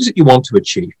 okay, what is it you want to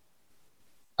achieve?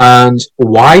 And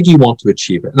why do you want to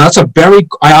achieve it? And that's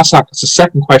it's the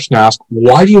second question I ask.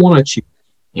 Why do you want to achieve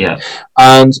it? Yeah.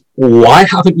 And why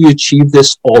haven't you achieved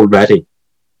this already?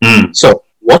 So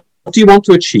what do you want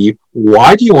to achieve?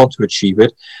 Why do you want to achieve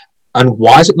it? And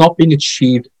why is it not being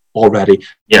achieved already?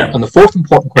 Yeah. And the fourth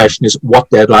important question is, what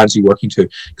deadlines are you working to?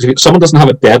 Because if someone doesn't have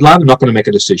a deadline, they're not going to make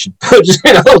a decision.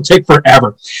 It'll take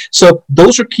forever. So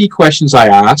those are key questions I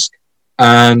ask,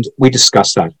 and we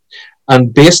discuss that.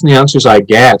 And based on the answers I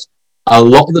get, a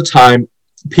lot of the time,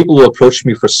 people will approach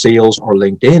me for sales or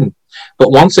LinkedIn.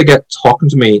 But once they get talking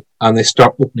to me and they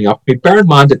start opening up to me, bear in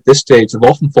mind at this stage, they've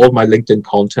often followed my LinkedIn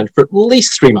content for at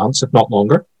least 3 months, if not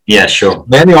longer. Yeah, sure.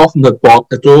 Many often have bought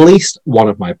at least one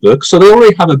of my books, so they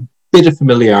already have a bit of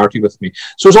familiarity with me.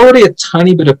 So there's already a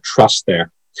tiny bit of trust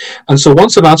there. And so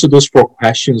once I've answered those 4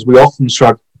 questions, we often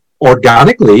start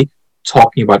organically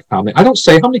talking about family. I don't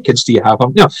say, how many kids do you have?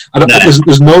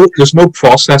 There's no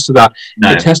process to that.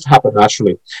 No. It tends to happen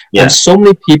naturally. Yeah. And so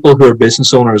many people who are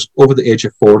business owners over the age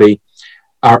of 40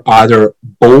 are either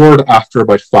bored after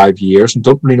about 5 years and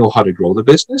don't really know how to grow the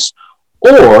business,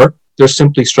 or they're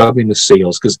simply struggling with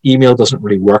sales because email doesn't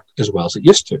really work as well as it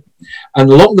used to. And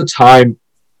a lot of the time,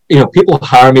 people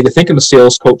hire me, they think I'm a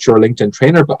sales coach or a LinkedIn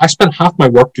trainer, but I spend half my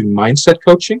work doing mindset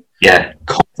coaching,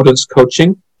 confidence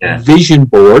coaching, vision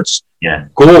boards,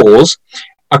 goals,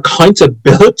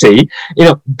 accountability.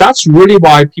 That's really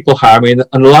why people hire me.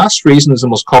 And the last reason is the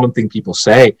most common thing people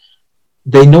say.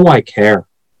 They know I care.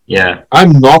 Yeah.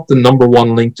 I'm not the number one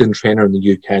LinkedIn trainer in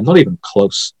the UK, not even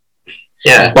close.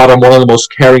 Yeah. But I'm one of the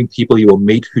most caring people you will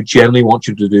meet who genuinely want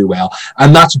you to do well.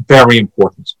 And that's very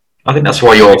important. I think that's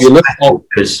why you're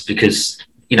because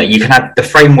you can have the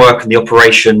framework and the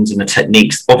operations and the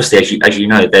techniques. Obviously, as you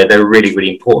know, they're really,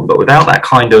 really important. But without that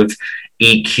kind of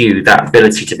EQ, that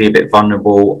ability to be a bit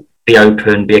vulnerable, be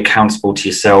open, be accountable to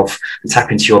yourself, and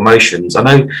tap into your emotions. I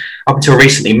know up until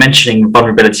recently, mentioning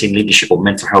vulnerability in leadership or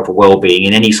mental health or well-being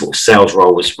in any sort of sales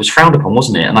role was frowned upon,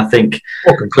 wasn't it? And I think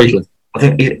completely. I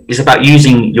think it's about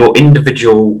using your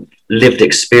individual lived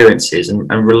experiences and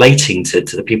relating to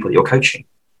the people that you're coaching.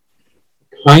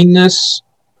 Kindness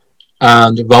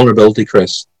and vulnerability,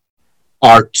 Chris,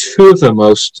 are 2 of the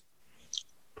most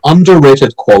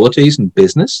underrated qualities in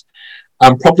business,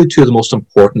 and probably 2 of the most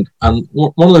important. And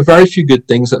one of the very few good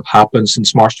things that have happened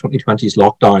since March 2020's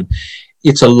lockdown,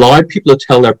 it's allowed people to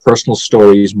tell their personal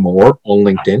stories more on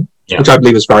LinkedIn. which I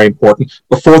believe is very important.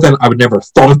 Before then, I would never have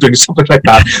thought of doing something like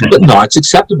that, but now it's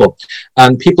acceptable.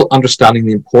 And people understanding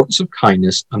the importance of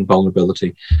kindness and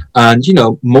vulnerability. And, you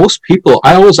know, most people,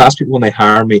 I always ask people when they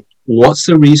hire me, what's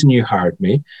the reason you hired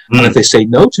me? And if they say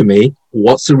no to me,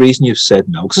 what's the reason you've said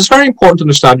no? Because it's very important to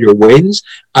understand your wins,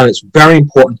 and it's very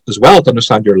important as well to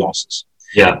understand your losses.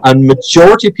 Yeah. And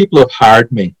majority of people who have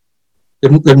hired me,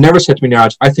 they've never said to me,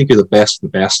 Niraj, I think you're the best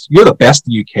of the best. You're the best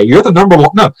in the UK. You're the number one.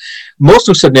 No. Most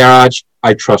of them said, Niraj,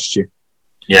 I trust you.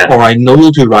 Yeah. Or I know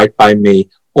you'll do right by me.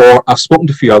 Or I've spoken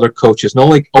to a few other coaches, and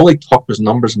all they talk was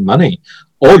numbers and money.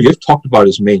 All you've talked about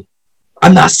is me.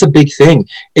 And that's the big thing.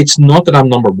 It's not that I'm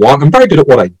number one. I'm very good at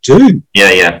what I do.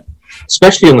 Yeah, yeah.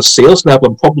 Especially on the sales level.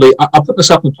 And probably, I put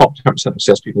myself in the top 10% of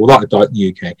salespeople, without a doubt, in the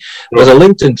UK. As a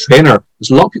LinkedIn trainer,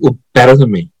 there's a lot of people better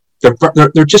than me.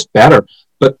 They're just better.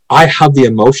 But I have the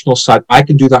emotional side. I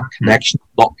can do that connection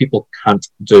a lot of people can't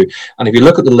do. And if you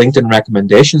look at the LinkedIn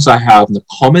recommendations I have and the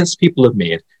comments people have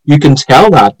made, you can tell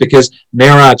that because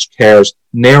Niraj cares.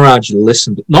 Niraj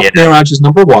listened. Not Niraj is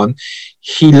number one.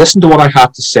 He listened to what I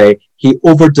had to say. He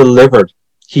over-delivered.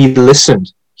 He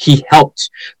listened. He helped.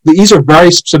 These are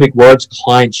very specific words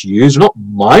clients use. They're not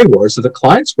my words. They're the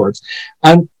client's words.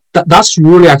 And that's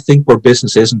really, I think, where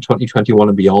business is in 2021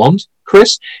 and beyond,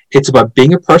 Chris. It's about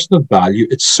being a person of value.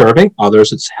 It's serving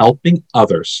others. It's helping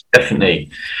others.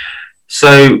 Definitely.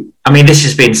 So, I mean, this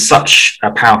has been such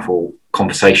a powerful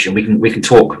conversation. We can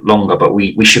talk longer, but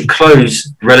we should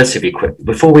close relatively quick.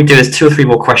 Before we do, there's 2 or 3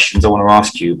 more questions I want to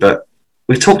ask you, but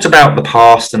we've talked about the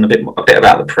past and a bit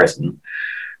about the present.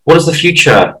 What does the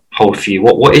future hold for you?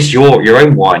 What is your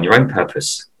own why and your own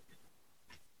purpose?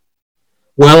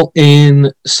 Well,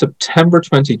 in September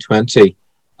 2020,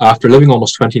 after living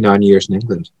almost 29 years in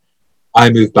England,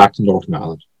 I moved back to Northern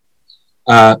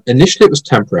Ireland. Initially, it was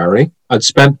temporary. I'd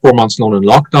spent 4 months alone in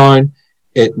lockdown.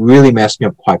 It really messed me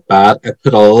up quite bad. I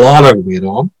put a lot of weight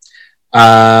on.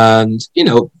 And, you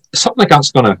know, something like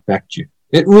that's going to affect you.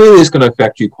 It really is going to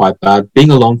affect you quite bad,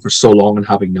 being alone for so long and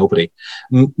having nobody.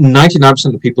 99%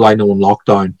 of the people I know in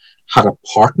lockdown had a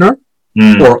partner,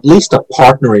 or at least a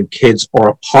partner in kids, or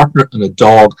a partner and a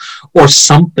dog, or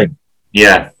something.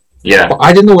 Yeah, yeah. But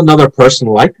I didn't know another person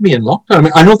like me in lockdown. I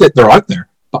mean, I know that they're out there,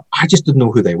 but I just didn't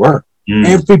know who they were.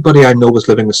 Everybody I know was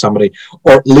living with somebody,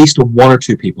 or at least 1 or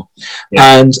 2 people.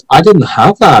 Yeah. And I didn't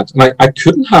have that. And I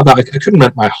couldn't have that. I couldn't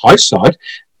rent my house out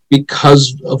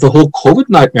because of the whole COVID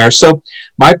nightmare. So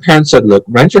my parents said, look,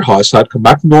 rent your house out, come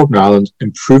back to Northern Ireland,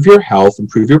 improve your health,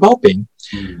 improve your well-being.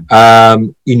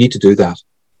 You need to do that.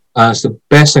 It's the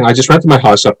best thing. I just rented my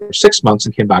house out for 6 months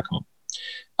and came back home.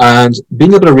 And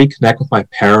being able to reconnect with my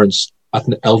parents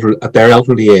at their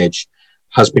elderly age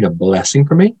has been a blessing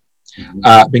for me.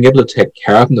 Being able to take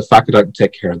care of them, the fact that I can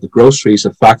take care of the groceries,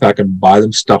 the fact that I can buy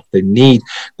them stuff they need,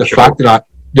 the fact that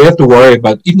they have to worry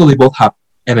about, even though they both have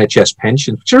NHS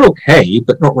pensions, which are okay,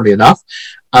 but not really enough.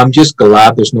 I'm just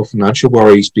glad there's no financial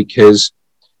worries because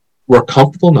we're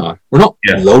comfortable now. We're not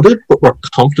loaded, but we're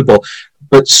comfortable.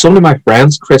 But some of my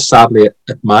friends, Chris, sadly,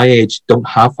 at my age, don't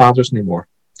have fathers anymore.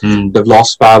 They've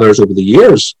lost fathers over the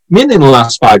years, mainly in the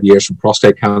last 5 years from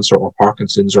prostate cancer or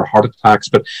Parkinson's or heart attacks.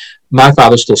 But my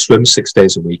father still swims 6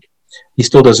 days a week. He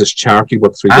still does his charity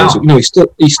work 3 days a week. You know,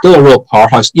 he's still a real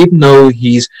powerhouse. Even though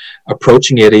he's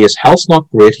approaching 80, his health's not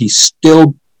great. He's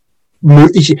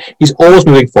always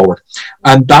moving forward.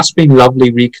 And that's been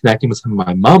lovely reconnecting with him and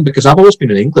my mum, because I've always been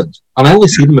in England and I only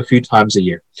see them a few times a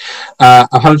year.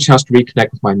 I've had a chance to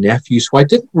reconnect with my nephews who I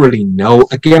didn't really know.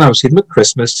 Again, I would see them at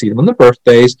Christmas, see them on their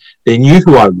birthdays. They knew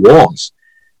who I was,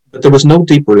 but there was no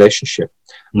deep relationship.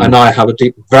 And now I have a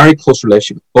deep, very close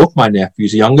relationship with both my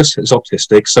nephews. The youngest is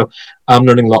autistic, so I'm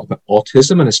learning a lot about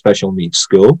autism in a special needs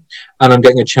school. And I'm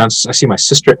getting a chance. I see my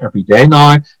sister every day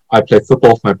now. I play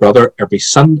football with my brother every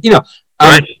Sunday. You know,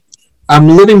 I'm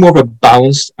living more of a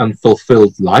balanced and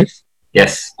fulfilled life.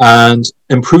 Yes. And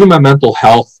improving my mental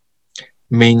health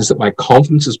means that my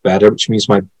confidence is better, which means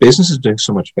my business is doing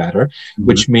so much better,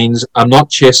 which means I'm not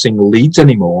chasing leads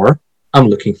anymore. I'm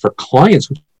looking for clients,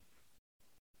 which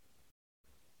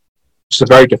it's a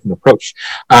very different approach.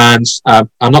 And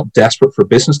I'm not desperate for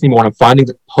business anymore. I'm finding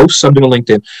that posts I'm doing on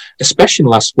LinkedIn, especially in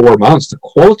the last 4 months, the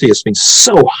quality has been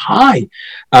so high.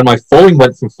 And my following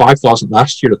went from 5,000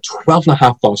 last year to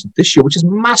 12,500 this year, which is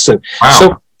massive. Wow.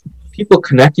 So people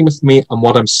connecting with me on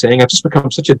what I'm saying, I've just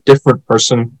become such a different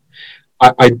person.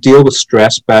 I deal with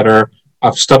stress better.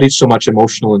 I've studied so much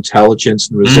emotional intelligence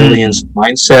and resilience,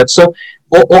 mindset. So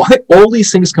all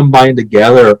these things combined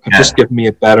together have just given me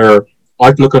a better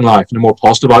outlook on life and a more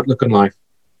positive outlook on life.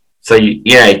 So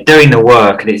doing the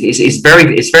work, and it's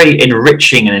very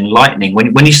enriching and enlightening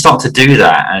when you start to do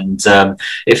that, and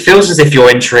it feels as if you're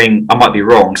entering. I might be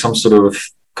wrong. Some sort of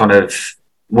kind of,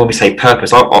 when we say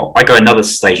purpose, I go another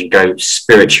stage and go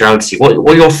spirituality. What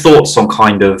are your thoughts on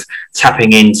kind of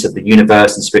tapping into the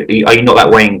universe and spirit? Are you not that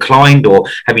way inclined, or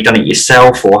have you done it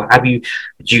yourself, or do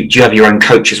you have your own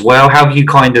coach as well? How have you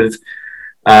kind of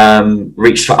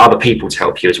reached for other people to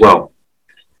help you as well?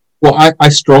 Well, I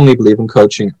strongly believe in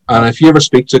coaching. And if you ever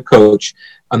speak to a coach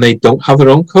and they don't have their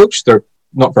own coach, they're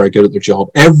not very good at their job.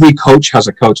 Every coach has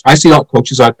a coach. I see a lot of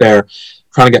coaches out there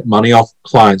trying to get money off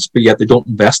clients, but yet they don't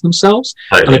invest in themselves.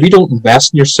 Totally. And if you don't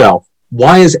invest in yourself,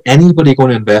 why is anybody going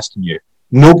to invest in you?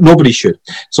 No, nobody should.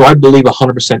 So I believe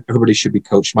 100% everybody should be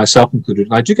coached, myself included,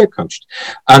 and I do get coached.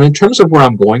 And in terms of where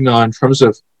I'm going now, in terms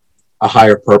of a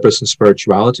higher purpose and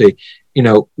spirituality,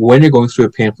 when you're going through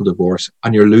a painful divorce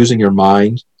and you're losing your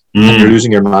mind, and you're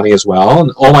losing your money as well,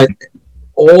 and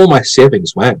all my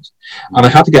savings went, and I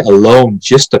had to get a loan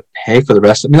just to pay for the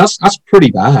rest. I mean, that's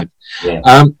pretty bad.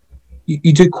 Yeah.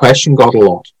 You do question God a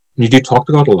lot, and you do talk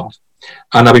to God a lot.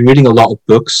 And I've been reading a lot of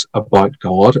books about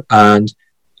God, and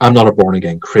I'm not a born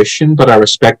again Christian, but I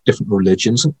respect different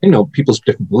religions and people's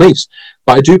different beliefs.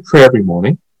 But I do pray every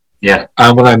morning. Yeah.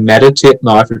 And when I meditate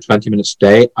now for 20 minutes a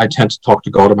day, I tend to talk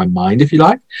to God in my mind, if you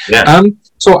like. Yeah.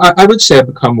 So I would say I've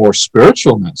become more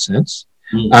spiritual in that sense.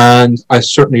 And I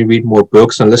certainly read more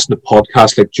books and listen to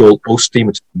podcasts like Joel Osteen,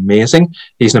 which is amazing.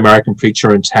 He's an American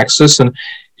preacher in Texas, and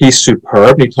he's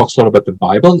superb. And he talks a lot about the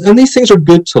Bible. And these things are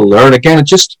good to learn. Again, it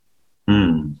just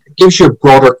gives you a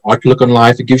broader outlook on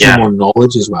life. It gives you more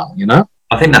knowledge as well,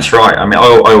 I think that's right. I mean, I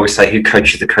always say, who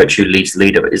coaches the coach, who leads the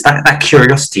leader. But is that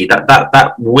curiosity,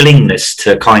 that willingness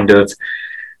to kind of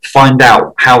find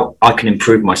out how I can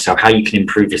improve myself, how you can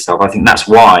improve yourself. I think that's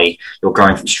why you're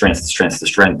going from strength to strength to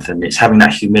strength, and it's having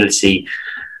that humility,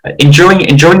 enjoying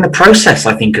the process.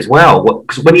 I think as well,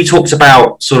 because when you talked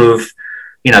about sort of,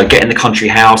 getting the country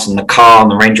house and the car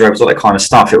and the Range Rovers, all that kind of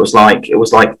stuff, it was like,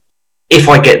 if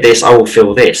I get this, I will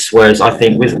feel this. Whereas I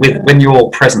think with when you're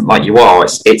present like you are,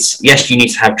 it's yes, you need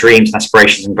to have dreams and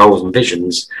aspirations and goals and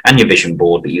visions and your vision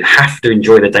board, but you have to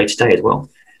enjoy the day to day as well.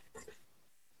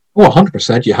 Oh,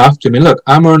 100%. You have to. I mean, look,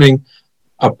 I'm earning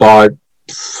about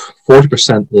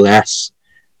 40% less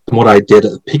than what I did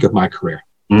at the peak of my career.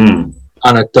 And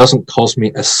it doesn't cost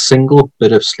me a single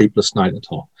bit of sleepless night at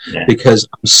all, because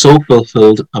I'm so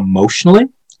fulfilled emotionally.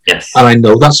 Yes. And I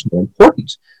know that's more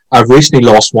important. I've recently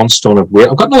lost 1 stone of weight.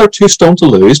 I've got another 2 stone to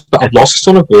lose, but I've lost 1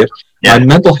 stone of weight. Yeah. My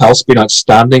mental health's been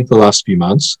outstanding for the last few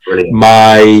months. Brilliant.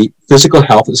 My physical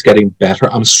health is getting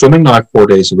better. I'm swimming now 4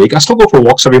 days a week. I still go for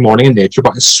walks every morning in nature,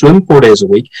 but I swim 4 days a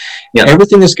week. Yeah.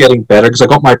 Everything is getting better because I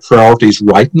got my priorities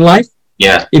right in life.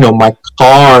 Yeah. My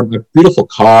beautiful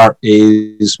car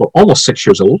is almost 6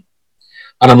 years old.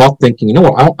 And I'm not thinking,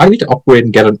 I need to upgrade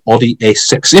and get an Audi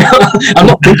A6. I'm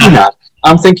not thinking that.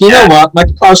 I'm thinking, my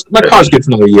car's good for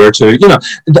another year or two.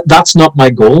 That's not my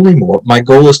goal anymore. My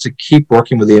goal is to keep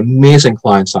working with the amazing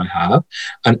clients I have,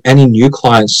 and any new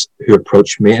clients who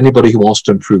approach me, anybody who wants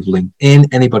to improve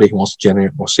LinkedIn, anybody who wants to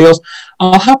generate more sales,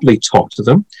 I'll happily talk to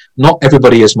them. Not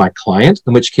everybody is my client,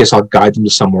 in which case I'll guide them to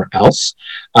somewhere else.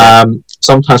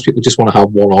 Sometimes people just want to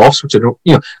have one-offs, which you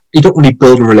don't really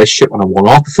build a relationship on a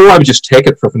one-off. Before I would just take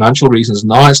it for financial reasons.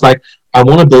 Now it's like, I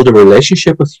want to build a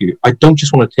relationship with you. I don't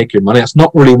just want to take your money. That's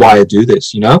not really why I do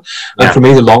this, And for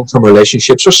me, the long-term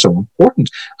relationships are so important.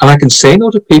 And I can say no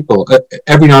to people.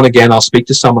 Every now and again, I'll speak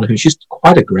to someone who's just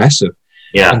quite aggressive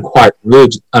and quite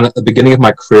rude. And at the beginning of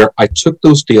my career, I took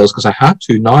those deals because I had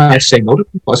to. Now I say no to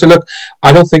people. I say, look,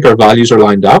 I don't think our values are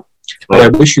lined up, but I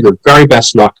wish you the very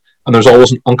best luck. And there's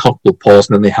always an uncomfortable pause,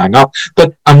 and then they hang up.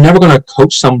 But I'm never going to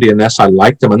coach somebody unless I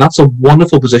like them. And that's a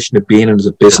wonderful position to be in as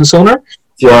a business owner,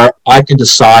 where I can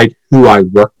decide who I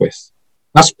work with.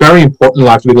 That's very important in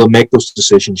life, to be able to make those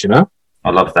decisions,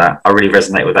 I love that. I really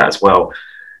resonate with that as well.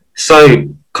 So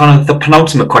kind of the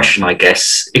penultimate question, I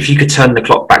guess, if you could turn the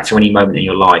clock back to any moment in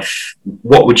your life,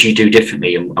 what would you do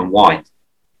differently and why?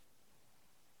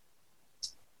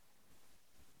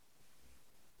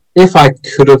 If I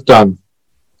could have done,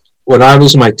 when I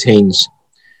was in my teens,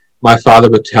 my father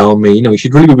would tell me, you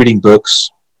should really be reading books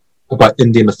about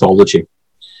Indian mythology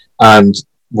and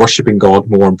worshipping God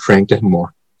more and praying to him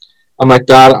more. I'm like,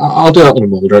 Dad, I'll do that when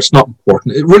I'm older. It's not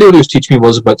important. It really, what he was teaching me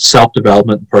was about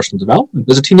self-development and personal development.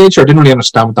 As a teenager, I didn't really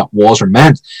understand what that was or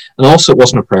meant. And also, it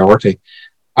wasn't a priority.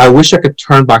 I wish I could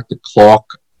turn back the clock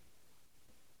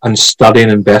and study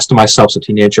and invest in myself as a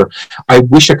teenager. I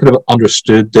wish I could have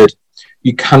understood that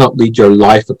you cannot lead your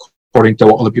life according to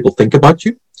what other people think about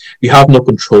you. You have no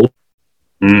control.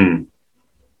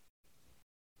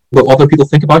 what other people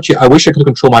think about you. I wish I could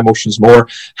control my emotions more,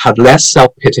 had less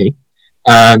self-pity,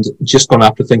 and just gone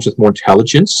after things with more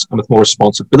intelligence and with more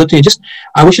responsibility. And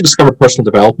I wish I discovered personal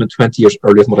development 20 years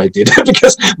earlier than what I did,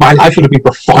 because my life would have been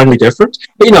profoundly different.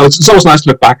 But, it's always nice to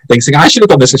look back at things saying, I should have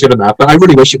done this, I should have done that. But I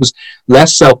really wish it was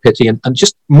less self-pity and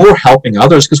just more helping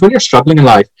others. Because when you're struggling in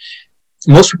life,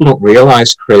 most people don't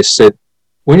realize, Chris, that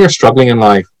when you're struggling in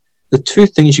life, the two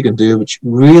things you can do which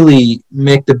really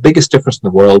make the biggest difference in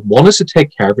the world, one is to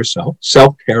take care of yourself.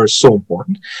 Self-care is so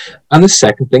important. And the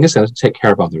second thing is then to take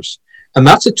care of others. And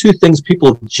that's the two things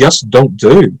people just don't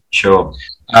do. Sure.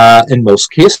 In most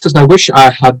cases. And I wish I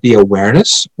had the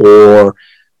awareness or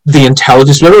the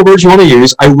intelligence, whatever words you want to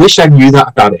use. I wish I knew that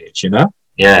at that age,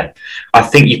 Yeah. I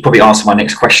think you've probably answered my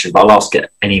next question, but I'll ask it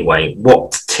anyway.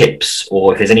 What tips,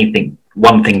 or if there's anything,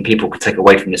 one thing people could take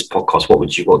away from this podcast, what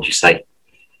would you say?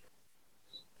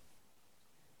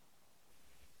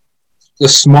 The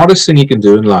smartest thing you can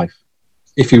do in life,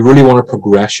 if you really want to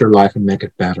progress your life and make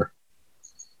it better,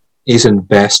 is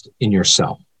invest in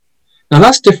yourself. Now,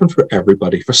 that's different for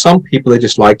everybody. For some people, they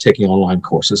just like taking online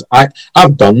courses.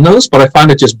 I've done those, but I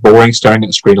find it just boring staring at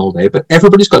a screen all day. But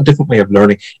everybody's got a different way of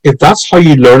learning. If that's how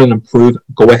you learn and improve,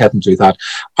 go ahead and do that.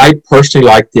 I personally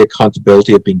like the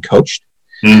accountability of being coached.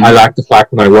 I like the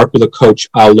fact when I work with a coach,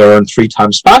 I'll learn 3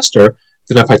 times faster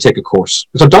than if I take a course.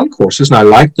 Because I've done courses and I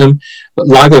like them, but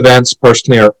live events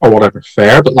personally are what I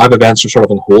prefer, but live events are sort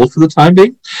of on hold for the time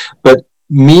being. But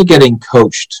me getting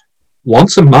coached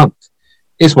once a month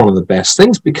is one of the best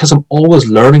things, because I'm always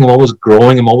learning, I'm always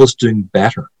growing, I'm always doing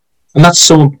better. And that's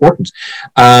so important.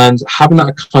 And having that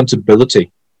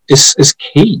accountability is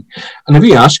key. And if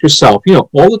you ask yourself,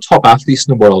 all the top athletes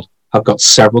in the world have got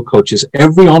several coaches.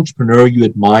 Every entrepreneur you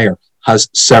admire has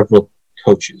several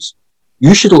coaches.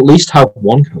 You should at least have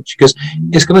one coach, because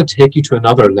it's going to take you to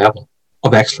another level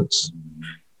of excellence.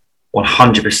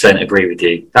 100% agree with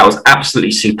you. That was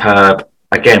absolutely superb.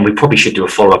 Again, we probably should do a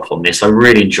follow-up on this. I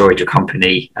really enjoyed your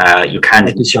company, your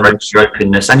candidness, your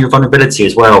openness, and your vulnerability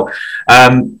as well.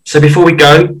 So before we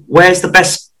go, where's the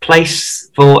best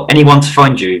place for anyone to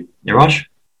find you, Niraj?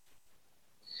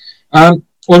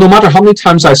 Well, no matter how many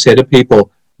times I say to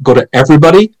people, go to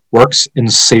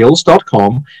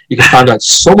everybodyworksinsales.com. You can find out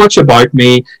so much about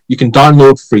me. You can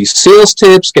download free sales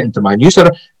tips, get into my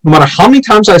newsletter. No matter how many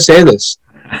times I say this,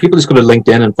 people just go to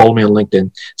LinkedIn and follow me on LinkedIn.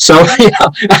 So,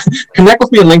 connect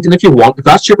with me on LinkedIn if you want. If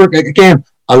that's your work, again,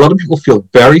 a lot of people feel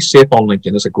very safe on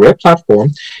LinkedIn. It's a great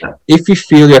platform. If you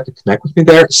feel you have to connect with me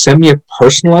there, send me a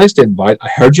personalized invite. I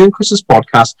heard you in Chris's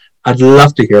podcast. I'd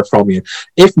love to hear from you.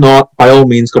 If not, by all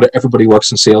means, go to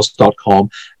everybodyworksinsales.com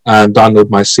and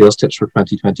download my sales tips for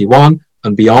 2021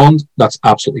 and beyond. That's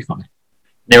absolutely fine.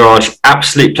 Niraj,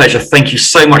 absolute pleasure. Thank you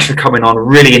so much for coming on.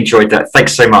 Really enjoyed that.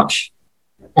 Thanks so much.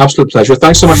 Absolute pleasure.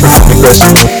 Thanks so much for having me, Chris.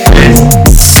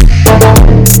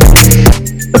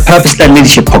 The Purpose-Led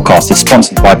Leadership Podcast is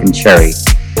sponsored by Vincere.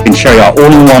 Vincere are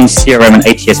all-in-one CRM and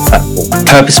ATS platform,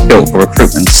 purpose-built for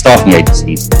recruitment and staffing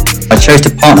agencies. I chose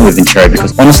to partner with Vincere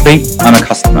because, honestly, I'm a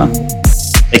customer.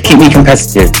 They keep me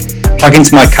competitive, plug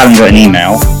into my calendar and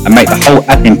email, and make the whole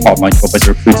admin part of my job as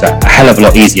a recruiter a hell of a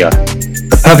lot easier.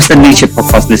 The Purpose-Led Leadership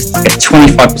Podcast listeners get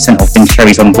 25% off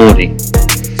Vincere's onboarding.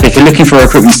 So if you're looking for a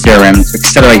recruitment CRM to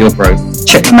accelerate your growth,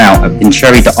 check them out at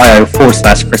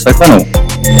vincere.io/Chris O'Connell.